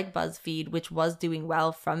something like Buzzfeed, which was doing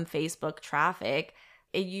well from Facebook traffic,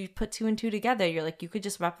 you put two and two together. You're you could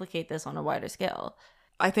just replicate this on a wider scale.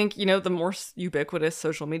 I think, the more ubiquitous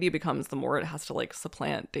social media becomes, the more it has to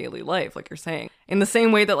supplant daily life, like you're saying. In the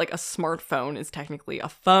same way that a smartphone is technically a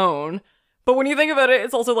phone, but when you think about it,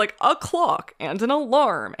 it's also a clock and an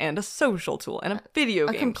alarm and a social tool and a video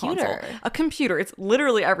game console. A computer. It's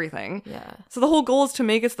literally everything. Yeah. So the whole goal is to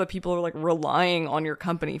make it so that people are relying on your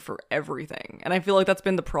company for everything. And I feel like that's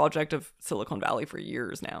been the project of Silicon Valley for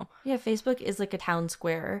years now. Yeah, Facebook is a town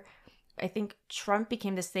square. I think Trump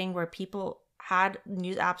became this thing where people had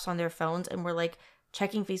news apps on their phones and were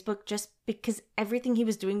checking Facebook just because everything he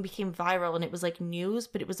was doing became viral, and it was news,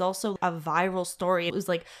 but it was also a viral story. It was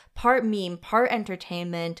part meme, part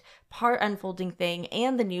entertainment, part unfolding thing,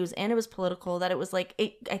 and the news, and it was political, that it was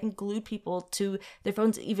it, I think, glued people to their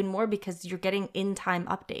phones even more because you're getting in-time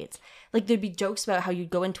updates. There'd be jokes about how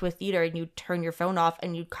you'd go into a theater and you'd turn your phone off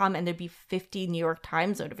and you'd come and there'd be 50 New York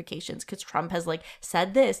Times notifications because Trump has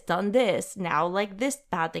said this, done this, now this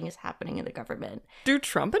bad thing is happening in the government. Do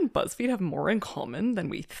Trump and BuzzFeed have more in common than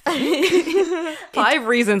we think? 5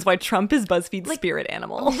 reasons why Trump is BuzzFeed's spirit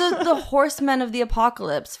animal. The horsemen of the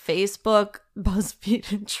apocalypse: Facebook,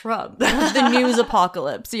 BuzzFeed, and Trump. The news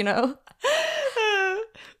apocalypse,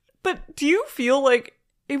 But do you feel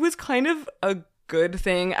it was kind of a good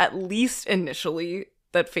thing, at least initially,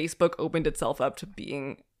 that Facebook opened itself up to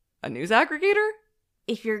being a news aggregator?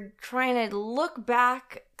 If you're trying to look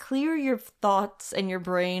back, clear your thoughts and your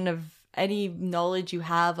brain of any knowledge you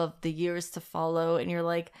have of the years to follow, and you're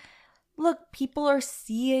look, people are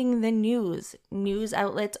seeing the news. News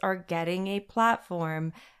outlets are getting a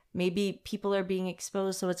platform. Maybe people are being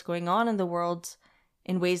exposed to what's going on in the world.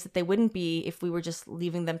 in ways that they wouldn't be if we were just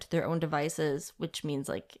leaving them to their own devices, which means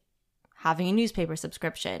like having a newspaper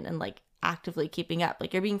subscription and like actively keeping up.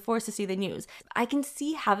 Like you're being forced to see the news. I can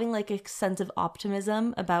see having like a sense of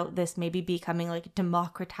optimism about this maybe becoming like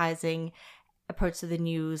democratizing approach to the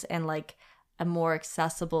news and like a more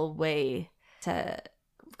accessible way to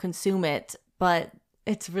consume it. But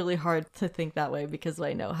it's really hard to think that way because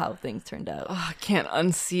I know how things turned out. Oh, I can't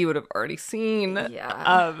unsee what I've already seen.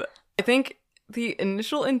 Yeah. I think the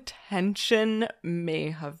initial intention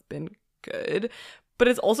may have been good, but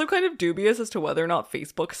it's also kind of dubious as to whether or not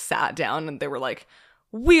Facebook sat down and they were like,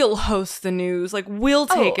 we'll host the news, like, we'll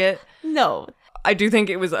take it. No. I do think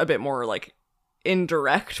it was a bit more, like,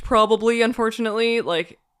 indirect, probably, unfortunately.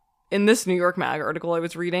 Like, in this New York Mag article I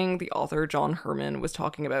was reading, the author, John Herman, was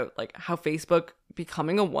talking about, like, how Facebook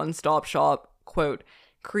becoming a one-stop shop, quote,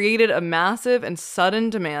 created a massive and sudden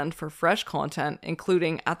demand for fresh content,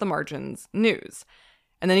 including, at the margins, news.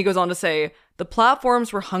 And then he goes on to say, the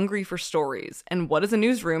platforms were hungry for stories, and what is a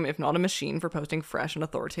newsroom if not a machine for posting fresh and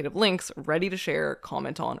authoritative links, ready to share,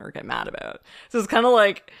 comment on, or get mad about? So it's kind of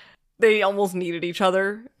like they almost needed each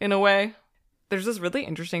other in a way. There's this really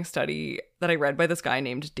interesting study that I read by this guy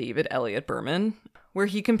named David Elliott Berman, where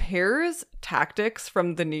he compares tactics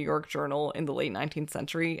from the New York Journal in the late 19th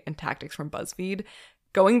century and tactics from Buzzfeed,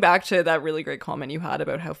 going back to that really great comment you had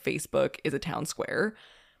about how Facebook is a town square.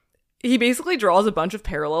 He basically draws a bunch of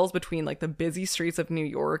parallels between like the busy streets of New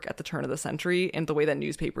York at the turn of the century and the way that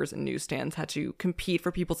newspapers and newsstands had to compete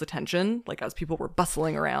for people's attention, like as people were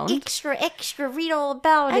bustling around. Extra, extra, read all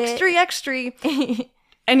about it. Extra, extra.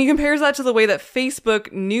 And he compares that to the way that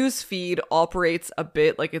Facebook newsfeed operates a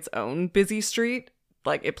bit like its own busy street.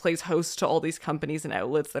 Like it plays host to all these companies and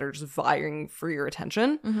outlets that are just vying for your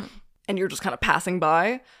attention. Mm-hmm. And you're just kind of passing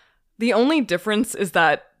by. The only difference is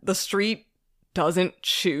that the street doesn't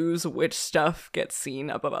choose which stuff gets seen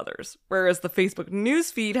above others, whereas the Facebook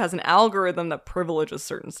newsfeed has an algorithm that privileges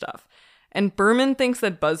certain stuff. And Berman thinks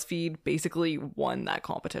that BuzzFeed basically won that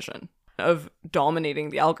competition of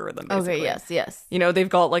dominating the algorithm, basically. Okay, yes. You know, they've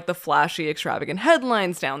got like the flashy, extravagant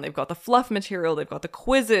headlines down. They've got the fluff material. They've got the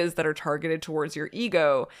quizzes that are targeted towards your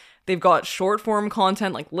ego. They've got short form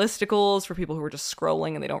content like listicles for people who are just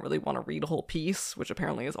scrolling and they don't really want to read a whole piece, which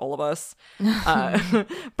apparently is all of us.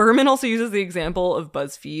 Berman also uses the example of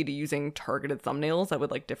BuzzFeed using targeted thumbnails that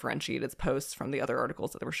would like differentiate its posts from the other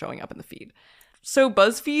articles that were showing up in the feed. So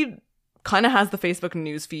BuzzFeed kind of has the Facebook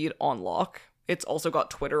newsfeed on lock. It's also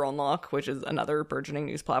got Twitter on lock, which is another burgeoning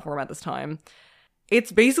news platform at this time.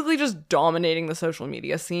 It's basically just dominating the social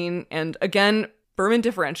media scene. And again, Berman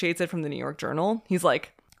differentiates it from the New York Journal. He's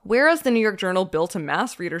like, whereas the New York Journal built a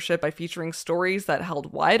mass readership by featuring stories that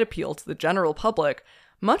held wide appeal to the general public,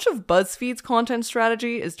 much of BuzzFeed's content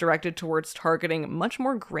strategy is directed towards targeting much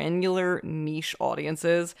more granular niche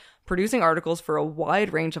audiences, producing articles for a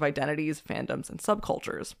wide range of identities, fandoms, and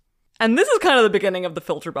subcultures. And this is kind of the beginning of the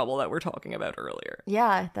filter bubble that we're talking about earlier.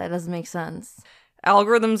 Yeah, that does make sense.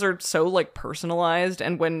 Algorithms are so like personalized,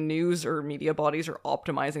 and when news or media bodies are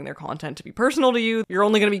optimizing their content to be personal to you, you're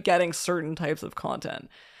only going to be getting certain types of content.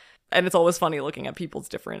 And it's always funny looking at people's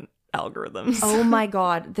different algorithms. Oh my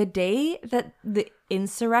God. The day that the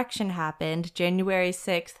insurrection happened, January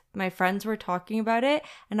 6th, my friends were talking about it.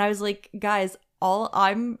 And I was like, guys, all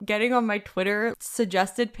I'm getting on my Twitter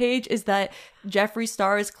suggested page is that Jeffree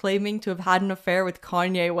Star is claiming to have had an affair with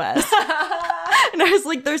Kanye West. And I was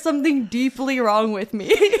like, there's something deeply wrong with me.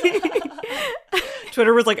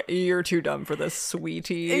 Twitter was like, you're too dumb for this,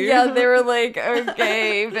 sweetie. Yeah, they were like,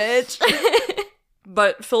 okay, bitch.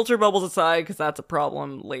 But filter bubbles aside, because that's a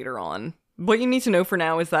problem later on. What you need to know for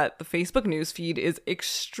now is that the Facebook newsfeed is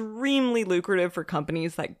extremely lucrative for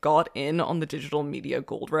companies that got in on the digital media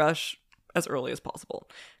gold rush as early as possible.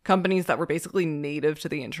 Companies that were basically native to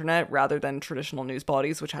the internet rather than traditional news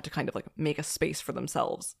bodies, which had to kind of like make a space for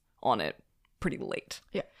themselves on it pretty late.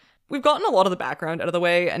 Yeah. We've gotten a lot of the background out of the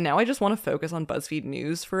way, and now I just want to focus on BuzzFeed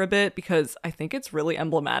News for a bit because I think it's really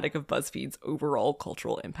emblematic of BuzzFeed's overall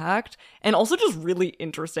cultural impact and also just really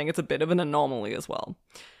interesting. It's a bit of an anomaly as well.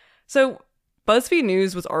 So BuzzFeed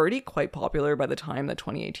News was already quite popular by the time that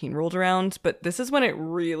 2018 rolled around, but this is when it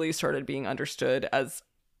really started being understood as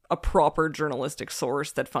a proper journalistic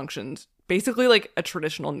source that functioned basically like a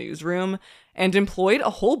traditional newsroom and employed a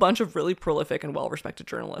whole bunch of really prolific and well-respected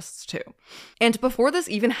journalists too. And before this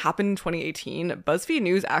even happened in 2018, BuzzFeed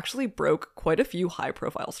News actually broke quite a few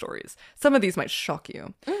high-profile stories. Some of these might shock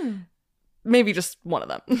you. maybe just one of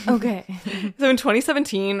them. Okay. So in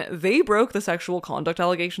 2017, they broke the sexual conduct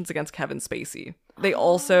allegations against Kevin Spacey. They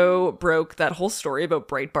also broke that whole story about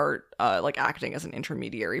Breitbart acting as an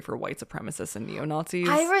intermediary for white supremacists and neo-Nazis.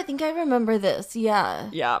 I think I remember this. Yeah.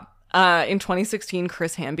 Yeah. In 2016,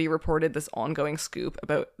 Chris Hamby reported this ongoing scoop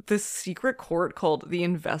about this secret court called the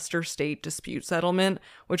Investor State Dispute Settlement,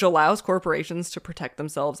 which allows corporations to protect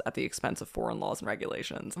themselves at the expense of foreign laws and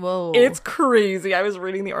regulations. Whoa. It's crazy. I was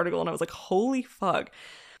reading the article and I was like, holy fuck.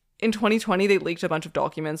 In 2020, they leaked a bunch of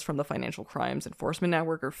documents from the Financial Crimes Enforcement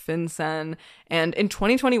Network, or FinCEN. And in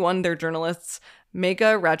 2021, their journalists,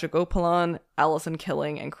 Megha Rajagopalan, Alison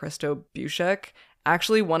Killing, and Christo Bushek,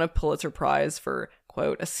 actually won a Pulitzer Prize for,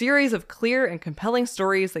 quote, a series of clear and compelling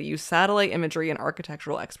stories that use satellite imagery and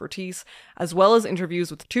architectural expertise, as well as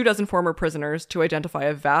interviews with 24 former prisoners to identify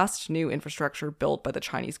a vast new infrastructure built by the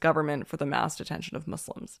Chinese government for the mass detention of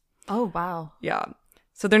Muslims. Oh, wow. Yeah.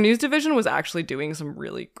 So their news division was actually doing some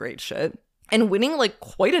really great shit and winning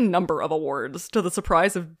quite a number of awards to the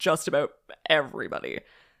surprise of just about everybody.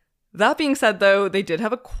 That being said, though, they did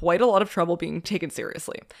have quite a lot of trouble being taken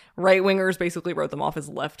seriously. Right-wingers basically wrote them off as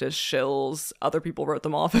leftist shills. Other people wrote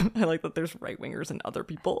them off. I like that there's right-wingers and other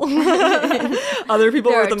people. Other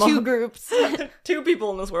people wrote them off. There are two groups. Two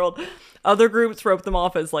people in this world. Other groups wrote them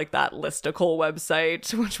off as that listicle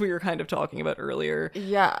website, which we were kind of talking about earlier.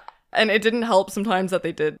 Yeah. And it didn't help sometimes that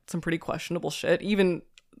they did some pretty questionable shit, even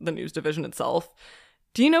the news division itself.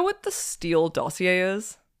 Do you know what the Steele dossier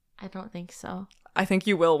is? I don't think so. I think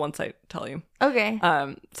you will once I tell you. Okay.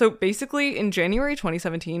 So basically, in January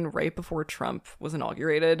 2017, right before Trump was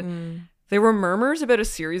inaugurated, there were murmurs about a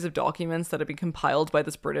series of documents that had been compiled by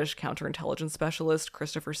this British counterintelligence specialist,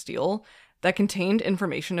 Christopher Steele, that contained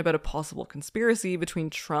information about a possible conspiracy between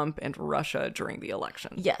Trump and Russia during the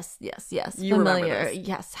election. Yes. You remember this.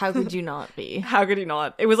 Yes. How could you not be? How could you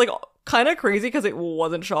not? It was kind of crazy because it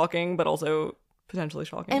wasn't shocking, but also potentially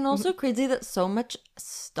shocking. And also crazy that so much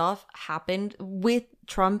stuff happened with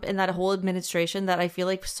Trump and that whole administration that I feel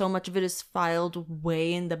like so much of it is filed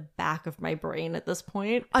way in the back of my brain at this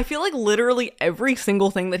point. I feel like literally every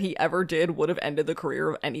single thing that he ever did would have ended the career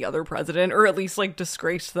of any other president, or at least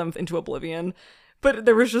disgraced them into oblivion. But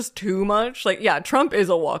there was just too much. Trump is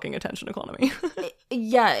a walking attention economy.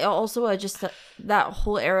 Yeah, also just that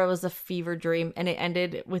whole era was a fever dream, and it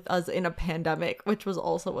ended with us in a pandemic, which was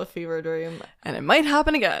also a fever dream. And it might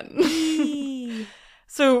happen again.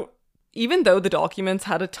 So even though the documents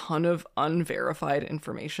had a ton of unverified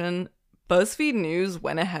information, BuzzFeed News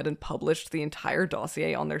went ahead and published the entire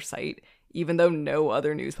dossier on their site, even though no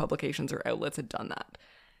other news publications or outlets had done that.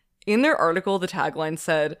 In their article, the tagline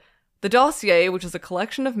said, "The dossier, which is a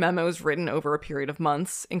collection of memos written over a period of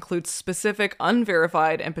months, includes specific,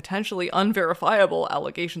 unverified, and potentially unverifiable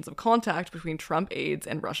allegations of contact between Trump aides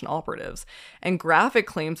and Russian operatives, and graphic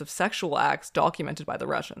claims of sexual acts documented by the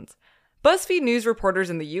Russians. BuzzFeed News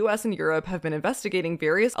reporters in the US and Europe have been investigating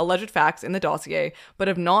various alleged facts in the dossier, but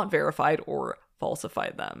have not verified or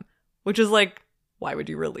falsified them." Which is why would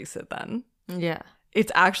you release it then? Yeah.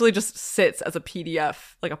 It actually just sits as a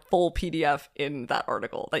PDF, a full PDF in that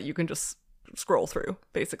article that you can just scroll through,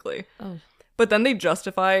 basically. Oh. But then they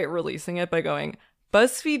justify releasing it by going,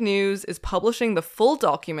 "BuzzFeed News is publishing the full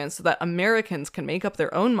document so that Americans can make up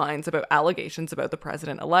their own minds about allegations about the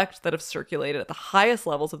president-elect that have circulated at the highest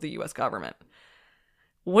levels of the US government."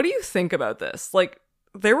 What do you think about this?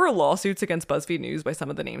 There were lawsuits against BuzzFeed News by some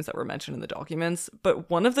of the names that were mentioned in the documents, but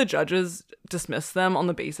one of the judges dismissed them on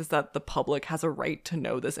the basis that the public has a right to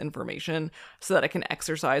know this information so that it can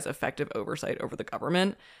exercise effective oversight over the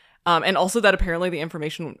government. And also that apparently the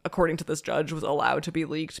information, according to this judge, was allowed to be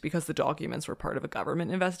leaked because the documents were part of a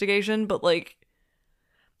government investigation. But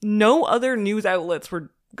no other news outlets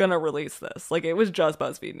were gonna release this. It was just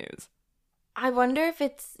BuzzFeed News. I wonder if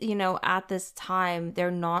it's, at this time,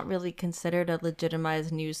 they're not really considered a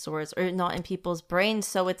legitimized news source or not in people's brains.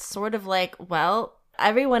 So it's sort of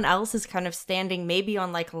everyone else is kind of standing maybe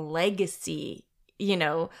on legacy,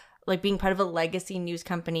 being part of a legacy news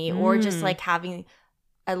company or just having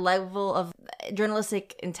a level of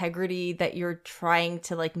journalistic integrity that you're trying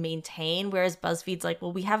to maintain. Whereas BuzzFeed's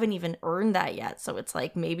well, we haven't even earned that yet. So it's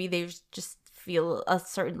maybe they just feel a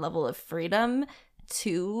certain level of freedom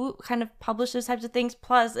to kind of publish those types of things.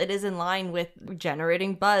 Plus, it is in line with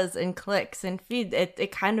generating buzz and clicks and feed.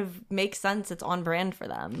 It kind of makes sense. It's on brand for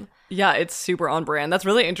them. Yeah, it's super on brand. That's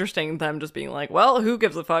really interesting, them just being well, who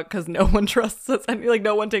gives a fuck? Because no one trusts us. And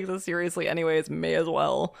no one takes us seriously anyways. May as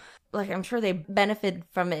well. I'm sure they benefit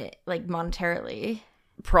from it, monetarily.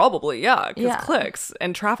 Probably, yeah, because Yeah. clicks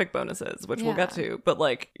and traffic bonuses, which we'll get Yeah. to. But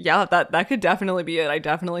like, yeah, that could definitely be it. I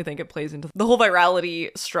definitely think it plays into the whole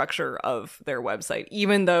virality structure of their website.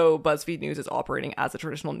 Even though BuzzFeed News is operating as a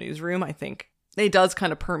traditional newsroom, I think it does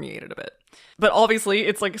kind of permeate it a bit. But obviously,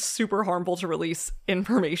 it's like super harmful to release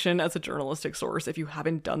information as a journalistic source if you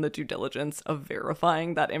haven't done the due diligence of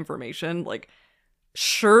verifying that information. Like,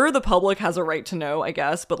 sure, the public has a right to know, I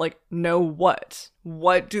guess, but like, know what?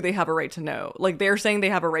 What do they have a right to know? Like, they're saying they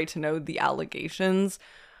have a right to know the allegations,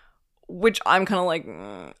 which I'm kind of like,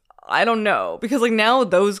 I don't know. Because like now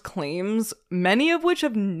those claims, many of which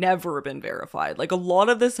have never been verified, like a lot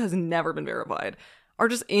of this has never been verified, are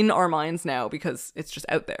just in our minds now because it's just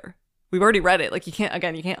out there. We've already read it. Like, you can't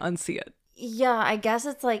unsee it. Yeah, I guess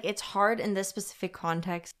it's like it's hard in this specific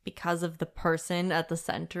context because of the person at the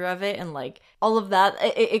center of it and like all of that.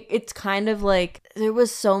 It's kind of like there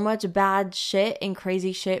was so much bad shit and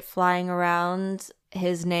crazy shit flying around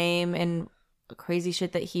his name and crazy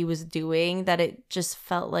shit that he was doing that it just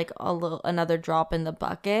felt like another drop in the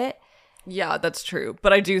bucket. Yeah, that's true.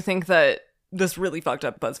 But I do think that this really fucked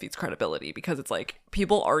up BuzzFeed's credibility because it's like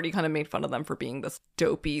people already kind of made fun of them for being this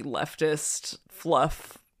dopey leftist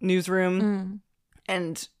fluff newsroom.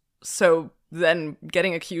 And so then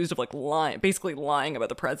getting accused of like basically lying about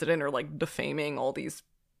the president or like defaming all these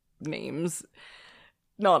names,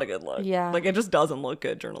 not a good look. Yeah. Like, it just doesn't look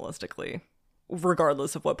good journalistically,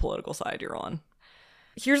 regardless of what political side you're on.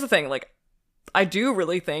 Here's the thing, like, I do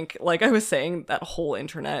really think, like I was saying, that whole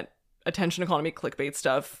internet attention economy clickbait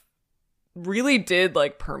stuff really did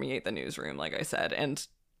like permeate the newsroom, like I said. And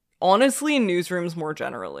honestly, newsrooms more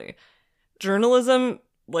generally, journalism,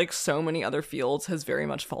 like so many other fields, has very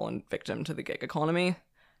much fallen victim to the gig economy.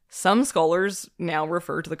 Some scholars now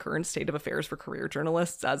refer to the current state of affairs for career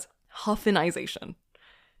journalists as Huffinization,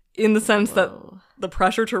 in the sense that the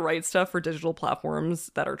pressure to write stuff for digital platforms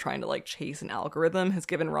that are trying to like chase an algorithm has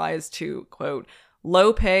given rise to, quote,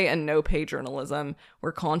 low pay and no pay journalism,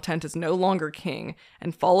 where content is no longer king,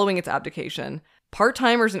 and following its abdication,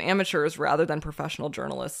 part-timers and amateurs rather than professional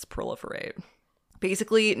journalists proliferate.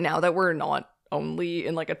 Basically, now that we're not only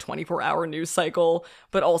in like a 24-hour news cycle,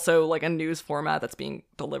 but also like a news format that's being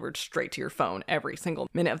delivered straight to your phone every single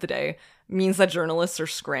minute of the day, means that journalists are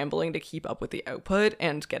scrambling to keep up with the output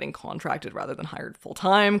and getting contracted rather than hired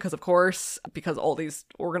full-time, because all these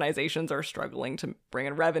organizations are struggling to bring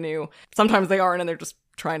in revenue. Sometimes they aren't, and they're just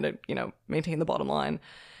trying to, maintain the bottom line.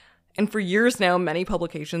 And for years now, many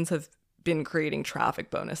publications have been creating traffic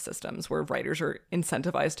bonus systems where writers are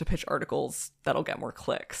incentivized to pitch articles that'll get more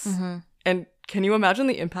clicks. And can you imagine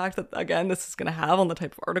the impact that, again, this is going to have on the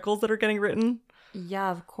type of articles that are getting written?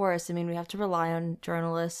 Yeah, of course. I mean, we have to rely on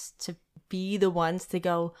journalists to be the ones to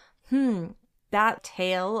go, that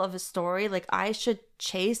tale of a story, like, I should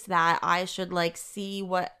chase that. I should, like, see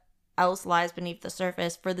what else lies beneath the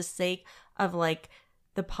surface for the sake of, like,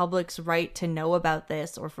 the public's right to know about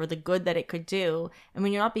this or for the good that it could do. And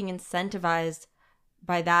when you're not being incentivized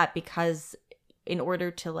by that because in order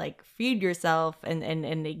to like feed yourself and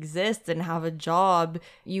exist and have a job,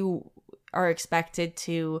 you are expected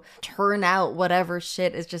to turn out whatever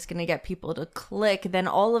shit is just gonna get people to click, then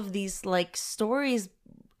all of these like stories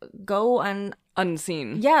go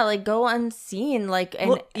unseen. Yeah, like go unseen. Like,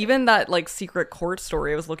 and even that like secret court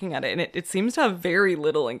story, I was looking at it and it seems to have very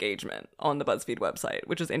little engagement on the BuzzFeed website,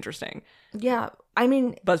 which is interesting. Yeah, I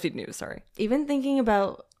mean, BuzzFeed News, sorry. Even thinking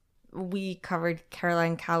about, we covered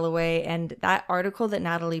Caroline Calloway, and that article that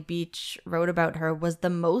Natalie Beach wrote about her was the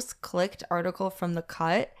most clicked article from The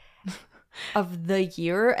Cut of the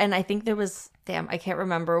year. And I think there was, I can't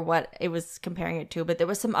remember what it was comparing it to, but there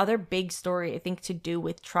was some other big story, I think, to do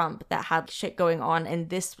with Trump that had shit going on, and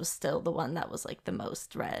this was still the one that was like the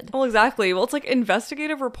most read. Well, exactly. Well, it's like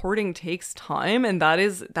investigative reporting takes time, and that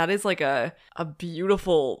is like a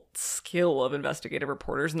beautiful skill of investigative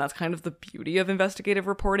reporters, and that's kind of the beauty of investigative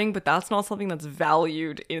reporting, but that's not something that's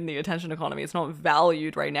valued in the attention economy. It's not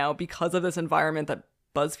valued right now because of this environment that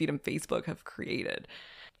BuzzFeed and Facebook have created.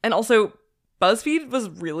 And also, BuzzFeed was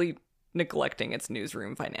really neglecting its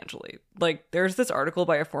newsroom financially. Like, there's this article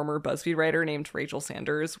by a former BuzzFeed writer named Rachel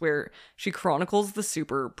Sanders where she chronicles the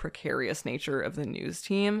super precarious nature of the news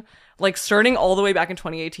team. Like, starting all the way back in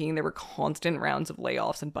 2018, there were constant rounds of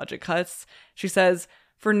layoffs and budget cuts. She says,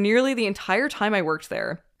 for nearly the entire time I worked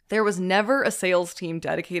there was never a sales team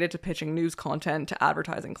dedicated to pitching news content to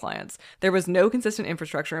advertising clients. There was no consistent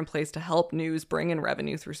infrastructure in place to help news bring in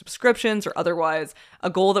revenue through subscriptions or otherwise, a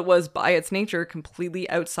goal that was, by its nature, completely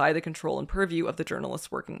outside the control and purview of the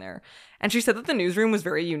journalists working there. And she said that the newsroom was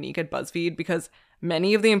very unique at BuzzFeed because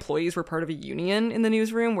Many of the employees were part of a union in the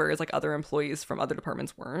newsroom, whereas like other employees from other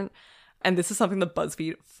departments weren't. And this is something that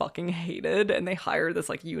BuzzFeed fucking hated, and they hired this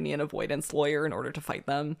like union avoidance lawyer in order to fight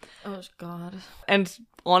them. Oh, God. And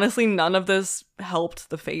honestly, none of this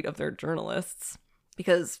helped the fate of their journalists,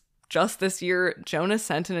 because just this year, Jonas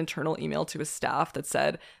sent an internal email to his staff that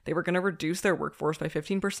said they were going to reduce their workforce by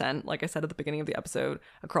 15%, like I said at the beginning of the episode,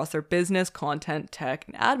 across their business, content, tech,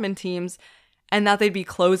 and admin teams, and that they'd be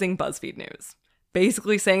closing BuzzFeed News,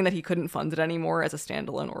 basically saying that he couldn't fund it anymore as a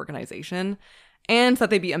standalone organization, and that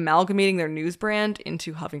they'd be amalgamating their news brand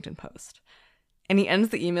into Huffington Post. And he ends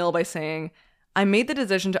the email by saying, "I made the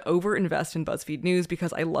decision to overinvest in BuzzFeed News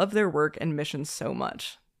because I love their work and mission so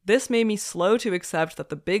much. This made me slow to accept that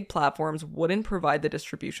the big platforms wouldn't provide the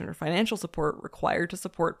distribution or financial support required to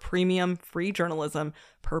support premium, free journalism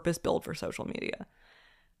purpose-built for social media."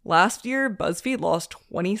 Last year, BuzzFeed lost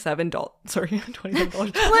 $27. Sorry,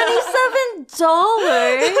 $27. $27?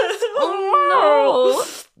 Oh,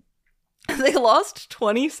 no. They lost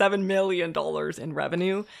 $27 million in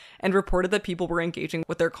revenue and reported that people were engaging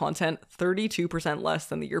with their content 32% less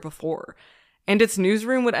than the year before. And its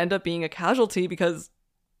newsroom would end up being a casualty because,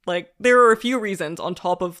 like, there are a few reasons on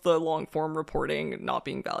top of the long-form reporting not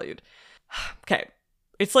being valued. Okay,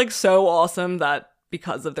 it's, like, so awesome that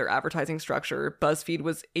because of their advertising structure, BuzzFeed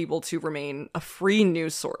was able to remain a free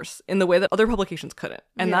news source in the way that other publications couldn't.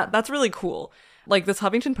 And that's really cool. Like, this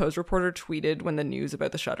Huffington Post reporter tweeted when the news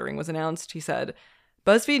about the shuttering was announced. He said,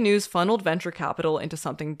 "BuzzFeed News funneled venture capital into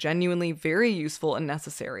something genuinely very useful and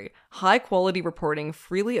necessary. High-quality reporting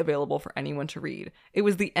freely available for anyone to read. It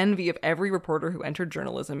was the envy of every reporter who entered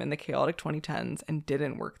journalism in the chaotic 2010s and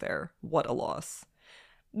didn't work there. What a loss."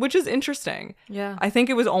 Which is interesting. Yeah. I think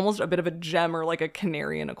it was almost a bit of a gem or like a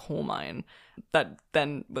canary in a coal mine that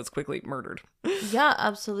then was quickly murdered. Yeah,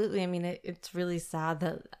 absolutely. I mean, it's really sad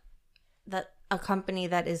that a company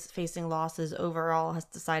that is facing losses overall has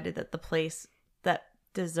decided that the place that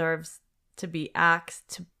deserves to be axed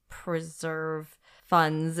to preserve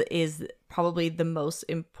funds is probably the most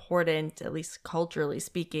important, at least culturally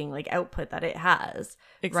speaking, like output that it has.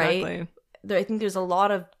 Exactly. Right? I think there's a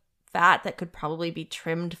lot of fat that could probably be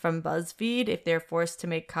trimmed from BuzzFeed if they're forced to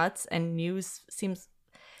make cuts, and news seems,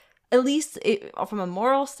 at least from a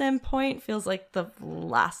moral standpoint, feels like the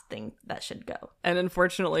last thing that should go. And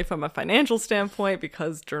unfortunately, from a financial standpoint,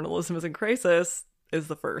 because journalism is in crisis, is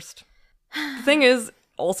the first. The thing is,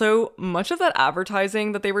 also, much of that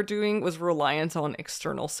advertising that they were doing was reliant on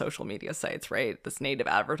external social media sites, right? This native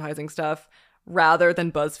advertising stuff, rather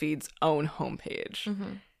than BuzzFeed's own homepage.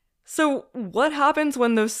 Mm-hmm. So what happens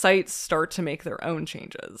when those sites start to make their own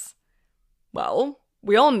changes? Well,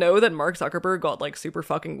 we all know that Mark Zuckerberg got like super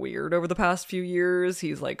fucking weird over the past few years.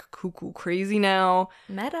 He's like cuckoo crazy now.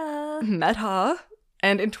 Meta.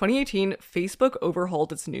 And in 2018, Facebook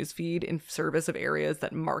overhauled its newsfeed in service of areas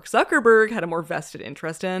that Mark Zuckerberg had a more vested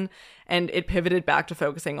interest in, and it pivoted back to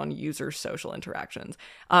focusing on user social interactions.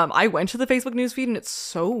 I went to the Facebook newsfeed, and it's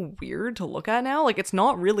so weird to look at now. Like, it's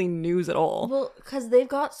not really news at all. Well, because they've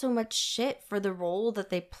got so much shit for the role that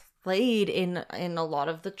they played in a lot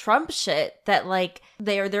of the Trump shit that, like,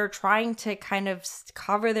 they're trying to kind of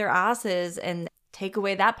cover their asses and take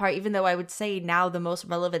away that part, even though I would say now the most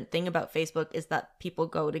relevant thing about Facebook is that people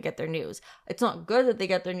go to get their news. It's not good that they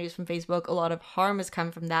get their news from Facebook. A lot of harm has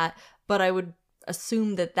come from that, but I would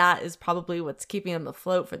assume that that is probably what's keeping them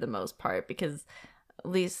afloat for the most part, because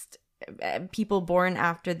at least people born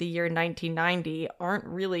after the year 1990 aren't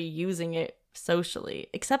really using it socially,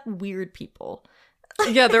 except weird people.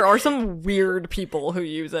 Yeah, there are some weird people who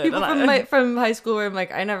use it. People from high school where I'm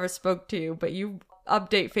like, I never spoke to you, but you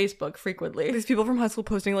update Facebook frequently. These people from high school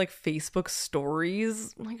posting like Facebook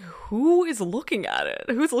stories. Like, who is looking at it?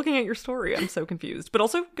 Who's looking at your story? I'm so confused, but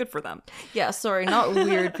also good for them. Yeah, sorry, not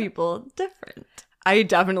weird people, different. I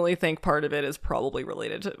definitely think part of it is probably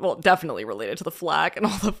related to, well, definitely related to the flack and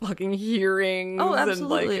all the fucking hearings. Oh,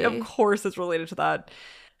 absolutely. And like, of course it's related to that.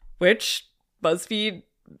 Which BuzzFeed,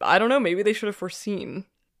 I don't know, maybe they should have foreseen.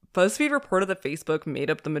 BuzzFeed reported that Facebook made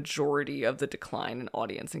up the majority of the decline in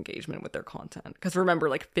audience engagement with their content. Because remember,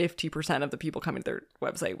 like 50% of the people coming to their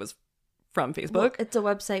website was from Facebook. Well, it's a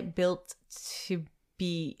website built to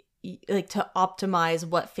be, like, to optimize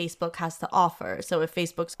what Facebook has to offer. So if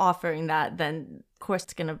Facebook's offering that, then of course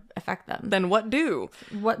it's going to affect them. Then what do?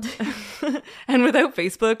 What? And without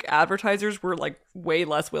Facebook, advertisers were like way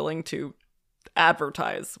less willing to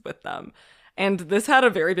advertise with them. And this had a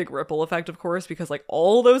very big ripple effect, of course, because like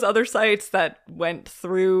all those other sites that went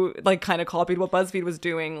through, like kind of copied what BuzzFeed was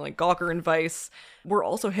doing, like Gawker and Vice, were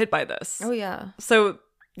also hit by this. Oh, yeah. So,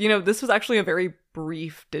 you know, this was actually a very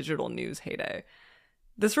brief digital news heyday.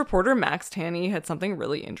 This reporter, Max Tanney, had something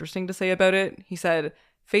really interesting to say about it. He said,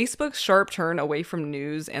 Facebook's sharp turn away from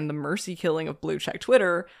news and the mercy killing of blue check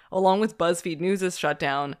Twitter, along with BuzzFeed News'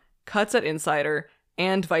 shutdown, cuts at Insider,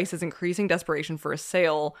 and Vice's increasing desperation for a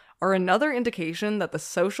sale are another indication that the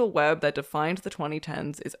social web that defined the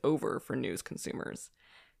 2010s is over for news consumers.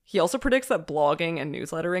 He also predicts that blogging and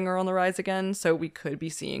newslettering are on the rise again, so we could be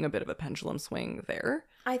seeing a bit of a pendulum swing there.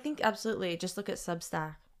 I think absolutely. Just look at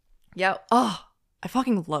Substack. Yeah. Oh, I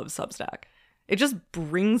fucking love Substack. It just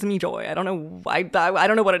brings me joy. I don't know. I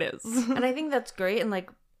don't know what it is. And I think that's great. And like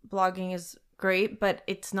blogging is great, but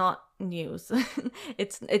it's not news.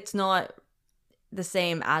 It's not the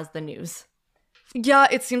same as the news. Yeah,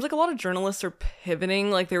 it seems like a lot of journalists are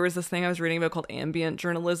pivoting. Like there was this thing I was reading about called ambient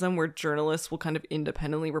journalism, where journalists will kind of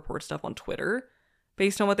independently report stuff on Twitter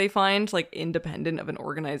based on what they find, like independent of an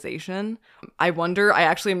organization. I wonder, I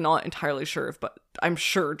actually am not entirely sure but I'm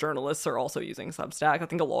sure journalists are also using Substack. I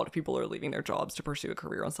think a lot of people are leaving their jobs to pursue a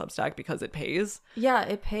career on Substack because it pays. Yeah,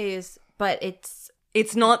 it pays, but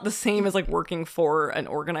it's not the same as like working for an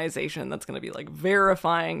organization that's going to be like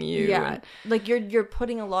verifying you. Yeah, like you're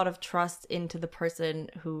putting a lot of trust into the person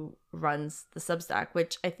who runs the Substack,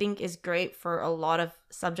 which I think is great for a lot of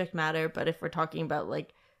subject matter. But if we're talking about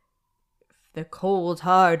like the cold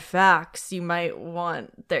hard facts, you might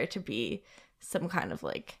want there to be some kind of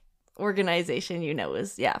like organization,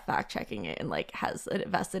 is fact checking it and like has a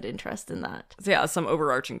vested interest in that. Yeah, some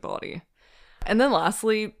overarching body. And then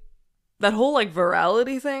lastly, that whole like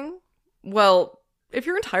virality thing, well, if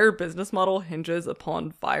your entire business model hinges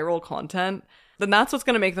upon viral content, then that's what's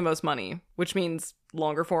going to make the most money, which means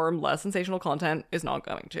longer form, less sensational content is not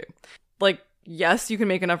going to. Like, yes, you can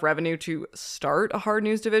make enough revenue to start a hard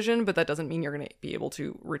news division, but that doesn't mean you're going to be able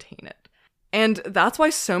to retain it. And that's why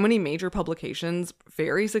so many major publications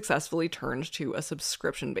very successfully turned to a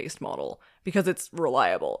subscription-based model, because it's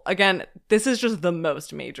reliable. Again, this is just the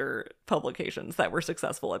most major publications that were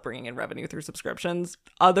successful at bringing in revenue through subscriptions.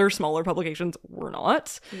 Other smaller publications were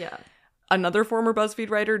not. Yeah. Another former BuzzFeed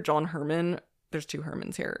writer, John Herman, there's two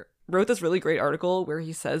Hermans here, wrote this really great article where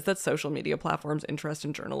he says that social media platforms' interest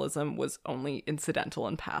in journalism was only incidental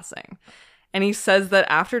and passing. And he says that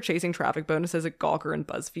after chasing traffic bonuses at Gawker and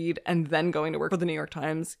BuzzFeed and then going to work for the New York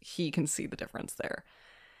Times, he can see the difference there.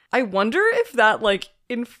 I wonder if that like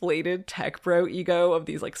inflated tech bro ego of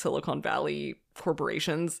these like Silicon Valley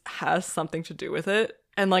corporations has something to do with it,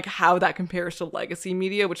 and like how that compares to legacy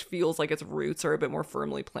media, which feels like its roots are a bit more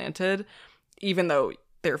firmly planted. Even though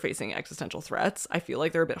they're facing existential threats, I feel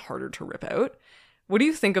like they're a bit harder to rip out. What do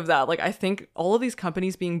you think of that? Like, I think all of these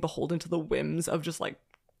companies being beholden to the whims of just like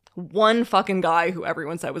one fucking guy who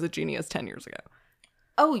everyone said was a genius 10 years ago.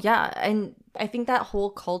 Oh, yeah. And I think that whole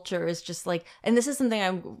culture is just like, and this is something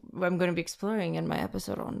I'm going to be exploring in my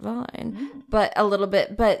episode on Vine, but a little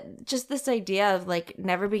bit, but just this idea of like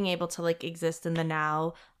never being able to like exist in the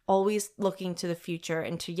now, always looking to the future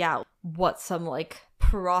and to, what some like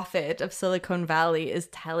prophet of Silicon Valley is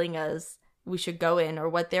telling us we should go in or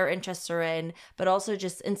what their interests are in, but also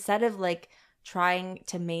just instead of like trying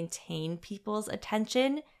to maintain people's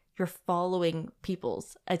attention, you're following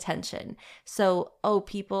people's attention. So,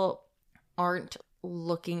 people aren't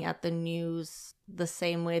looking at the news the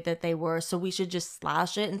same way that they were, so we should just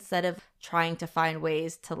slash it instead of trying to find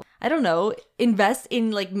ways to, I don't know, invest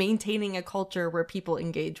in like maintaining a culture where people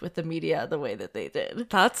engage with the media the way that they did.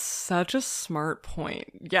 That's such a smart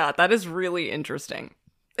point. Yeah, that is really interesting.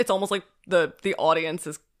 It's almost like the audience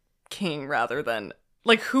is king rather than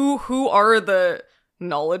like who are the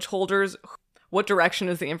knowledge holders? What direction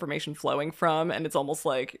is the information flowing from? And it's almost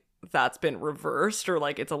like that's been reversed, or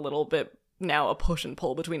like it's a little bit now a push and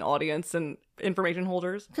pull between audience and information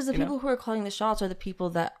holders. Because the people who are calling the shots are the people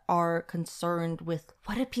that are concerned with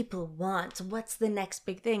what do people want? What's the next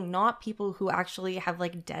big thing? Not people who actually have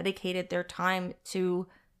like dedicated their time to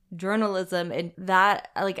journalism and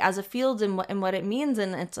that like as a field and what it means,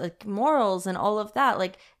 and it's like morals and all of that.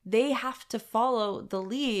 Like they have to follow the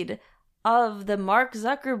lead of the Mark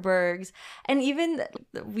Zuckerbergs. And even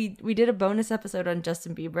we did a bonus episode on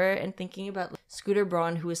Justin Bieber and thinking about Scooter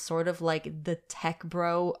Braun, who is sort of like the tech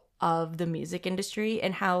bro of the music industry,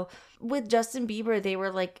 and how with Justin Bieber they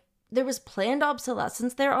were like there was planned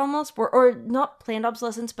obsolescence there almost, or not planned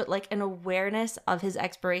obsolescence, but like an awareness of his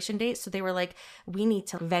expiration date. So they were like, we need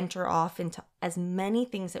to venture off into as many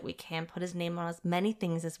things that we can, put his name on as many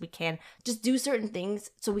things as we can, just do certain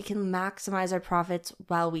things so we can maximize our profits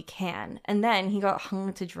while we can. And then he got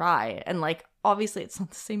hung to dry, and like obviously it's not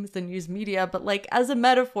the same as the news media, but like as a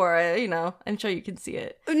metaphor, I'm sure you can see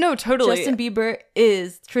it. No, totally. Justin Bieber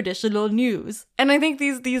is traditional news. And I think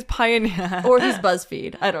these pioneer Or he's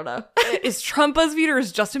BuzzFeed. I don't know. Is Trump BuzzFeed or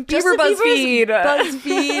is Justin Bieber BuzzFeed?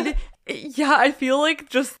 BuzzFeed. Yeah, I feel like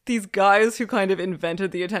just these guys who kind of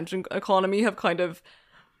invented the attention economy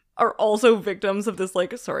are also victims of this,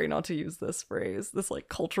 like, sorry not to use this phrase, this like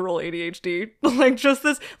cultural ADHD. Like just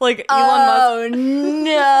this like Elon Musk. Oh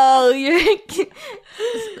no, you're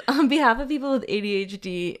on behalf of people with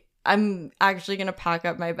ADHD, I'm actually gonna pack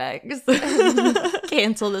up my bags and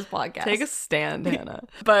cancel this podcast. Take a stand, Hannah.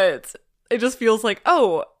 But it just feels like,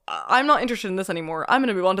 oh, I'm not interested in this anymore. I'm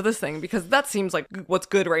gonna move on to this thing because that seems like what's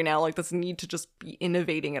good right now. Like this need to just be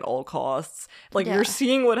innovating at all costs. Like you're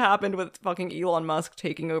seeing what happened with fucking Elon Musk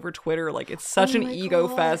taking over Twitter. Like it's such an ego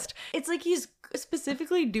fest. It's like he's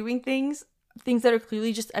specifically doing things that are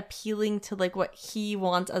clearly just appealing to like what he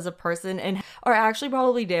wants as a person and are actually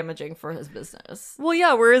probably damaging for his business. Well,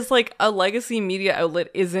 yeah, whereas like a legacy media outlet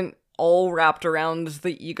isn't all wrapped around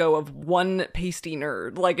the ego of one pasty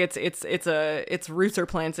nerd. Like its roots are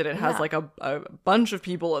planted. It has like a bunch of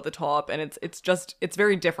people at the top, and it's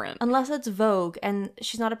very different. Unless it's Vogue, and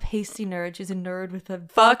she's not a pasty nerd. She's a nerd with a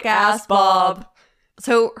fuck ass Bob.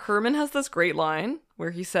 So Herman has this great line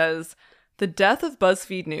where he says, "The death of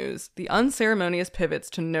BuzzFeed News, the unceremonious pivots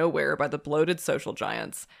to nowhere by the bloated social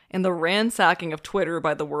giants, and the ransacking of Twitter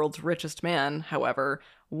by the world's richest man, however,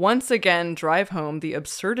 once again drive home the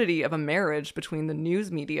absurdity of a marriage between the news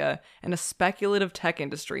media and a speculative tech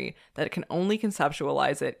industry that can only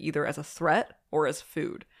conceptualize it either as a threat or as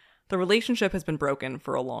food. The relationship has been broken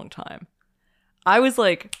for a long time." I was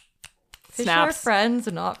like, Fish snaps. are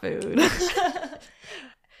friends, not food.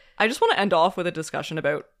 I just want to end off with a discussion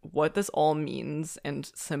about what this all means and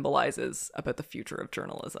symbolizes about the future of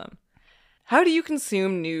journalism. How do you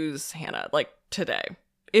consume news, Hannah, like today,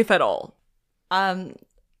 if at all?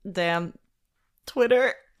 Damn,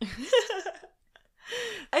 Twitter.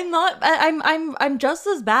 I'm just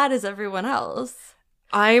as bad as everyone else.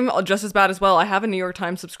 I'm just as bad as well. I have a New York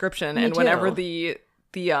Times subscription, Me and too. whenever the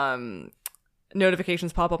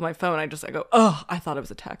notifications pop up my phone, I go, oh, I thought it was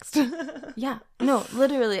a text. Yeah, no,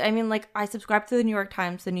 literally. I mean, like, I subscribe to the New York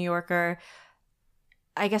Times, the New Yorker.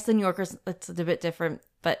 I guess the New Yorker's, it's a bit different,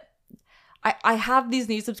 but I have these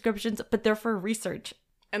news subscriptions, but they're for research.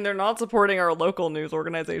 And they're not supporting our local news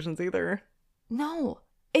organizations either. No,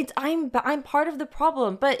 I'm part of the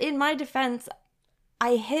problem. But in my defense,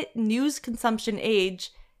 I hit news consumption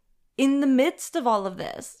age in the midst of all of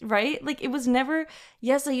this, right? Like, it was never,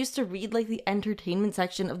 yes, I used to read like the entertainment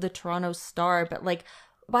section of the Toronto Star, but like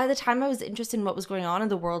by the time I was interested in what was going on in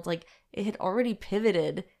the world, like it had already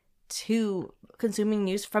pivoted to consuming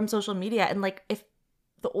news from social media. And like, if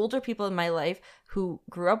the older people in my life who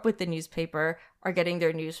grew up with the newspaper are getting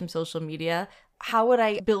their news from social media, how would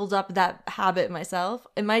I build up that habit myself?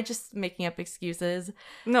 Am I just making up excuses?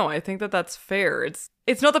 No, I think that that's fair. It's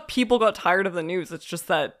not that people got tired of the news. It's just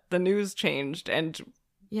that the news changed, and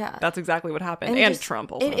yeah, that's exactly what happened. And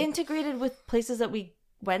Trump also. It integrated with places that we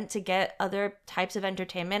went to get other types of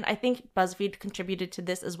entertainment. I think BuzzFeed contributed to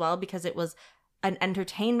this as well because it was an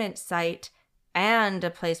entertainment site and a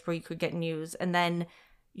place where you could get news. And then,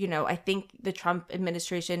 I think the Trump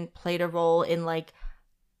administration played a role in like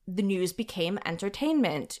the news became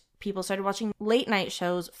entertainment. People started watching late night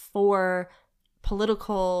shows for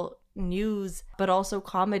political news, but also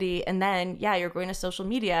comedy. And then, you're going to social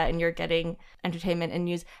media and you're getting entertainment and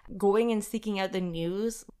news. Going and seeking out the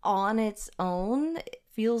news on its own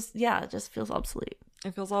just feels obsolete.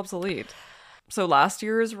 It feels obsolete. So last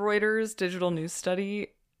year's Reuters digital news study,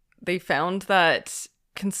 they found that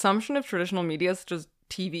consumption of traditional media such as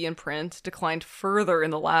TV and print declined further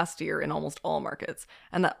in the last year in almost all markets,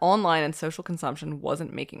 and that online and social consumption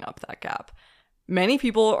wasn't making up that gap. Many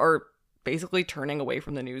people are basically turning away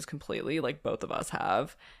from the news completely, like both of us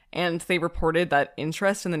have, and they reported that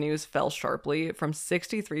interest in the news fell sharply from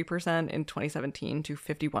 63% in 2017 to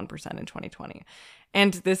 51% in 2020.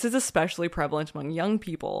 And this is especially prevalent among young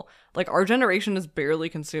people. Like, our generation is barely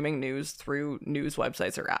consuming news through news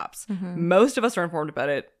websites or apps. Mm-hmm. Most of us are informed about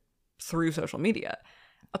it through social media.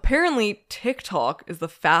 Apparently, TikTok is the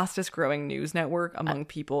fastest growing news network among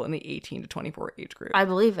people in the 18 to 24 age group. I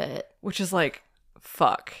believe it. Which is like,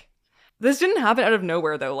 fuck. This didn't happen out of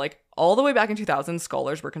nowhere, though. Like, all the way back in 2000,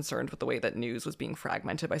 scholars were concerned with the way that news was being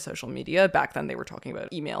fragmented by social media. Back then, they were talking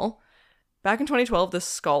about email. Back in 2012, this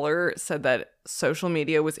scholar said that social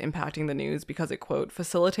media was impacting the news because it, quote,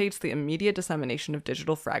 facilitates the immediate dissemination of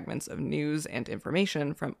digital fragments of news and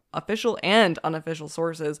information from official and unofficial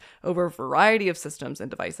sources over a variety of systems and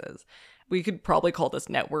devices. we could probably call this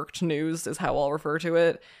networked news is how I'll refer to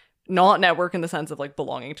it. Not network in the sense of like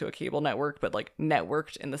belonging to a cable network, but like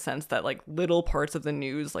networked in the sense that like little parts of the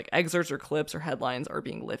news, like excerpts or clips or headlines, are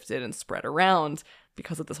being lifted and spread around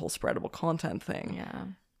because of this whole spreadable content thing. Yeah.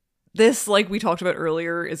 This, like we talked about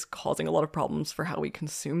earlier, is causing a lot of problems for how we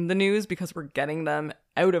consume the news because we're getting them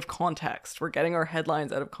out of context. We're getting our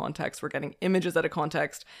headlines out of context. We're getting images out of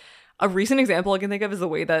context. A recent example I can think of is the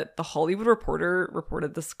way that The Hollywood Reporter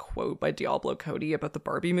reported this quote by Diablo Cody about the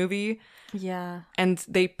Barbie movie. Yeah. And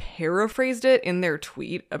they paraphrased it in their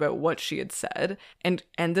tweet about what she had said and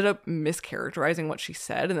ended up mischaracterizing what she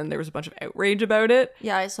said. And then there was a bunch of outrage about it.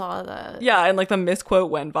 Yeah, I saw that. Yeah, and like the misquote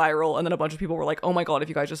went viral. And then a bunch of people were like, oh my God, if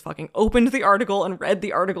you guys just fucking opened the article and read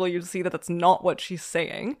the article, you'd see that that's not what she's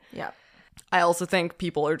saying. Yeah. I also think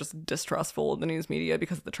people are just distrustful of the news media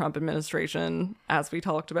because of the Trump administration, as we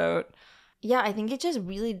talked about. Yeah, I think it just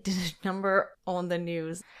really did a number on the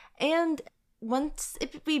news. And once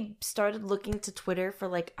we started looking to Twitter for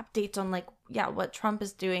like updates on like, yeah, what Trump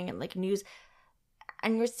is doing and like news,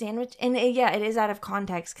 and you're sandwiched, and it is out of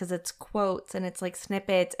context because it's quotes and it's like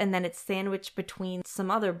snippets and then it's sandwiched between some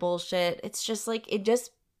other bullshit. It's just like, it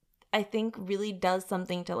just, I think, really does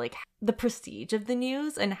something to like the prestige of the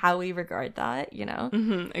news and how we regard that, you know?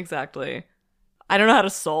 Mm-hmm, exactly. I don't know how to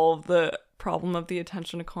solve the problem of the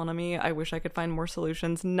attention economy. I wish I could find more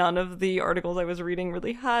solutions. None of the articles I was reading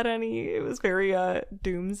really had any. It was very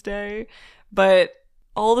doomsday. But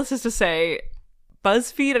all this is to say,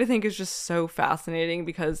 Buzzfeed, I think, is just so fascinating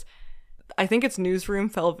because I think its newsroom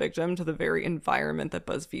fell victim to the very environment that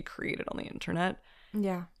Buzzfeed created on the internet.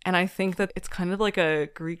 Yeah. And I think that it's kind of like a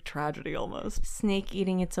Greek tragedy almost. Snake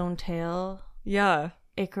eating its own tail. Yeah.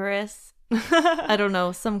 Icarus. I don't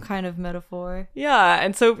know, some kind of metaphor. Yeah.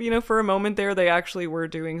 And so, you know, for a moment there, they actually were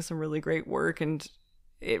doing some really great work. And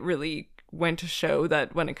it really went to show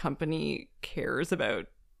that when a company cares about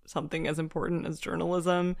something as important as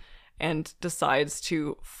journalism and decides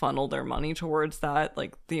to funnel their money towards that,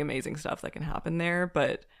 like the amazing stuff that can happen there.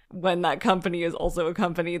 But when that company is also a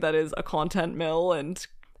company that is a content mill and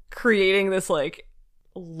creating this like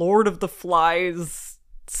Lord of the Flies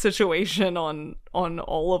situation on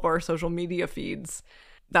all of our social media feeds,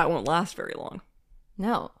 that won't last very long.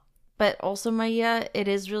 No. But also, Maya, it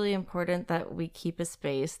is really important that we keep a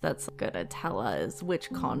space that's gonna tell us which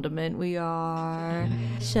condiment we are,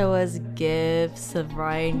 show us gifs of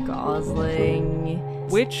Ryan Gosling.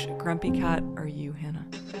 Which grumpy cat are you, Hannah?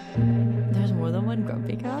 There's more than one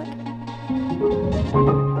grumpy cat?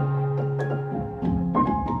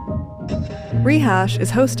 Rehash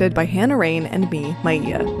is hosted by Hannah Rain and me,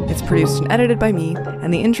 Maya. It's produced and edited by me,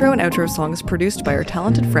 and the intro and outro song is produced by our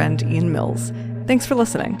talented friend Ian Mills. Thanks for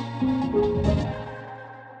listening.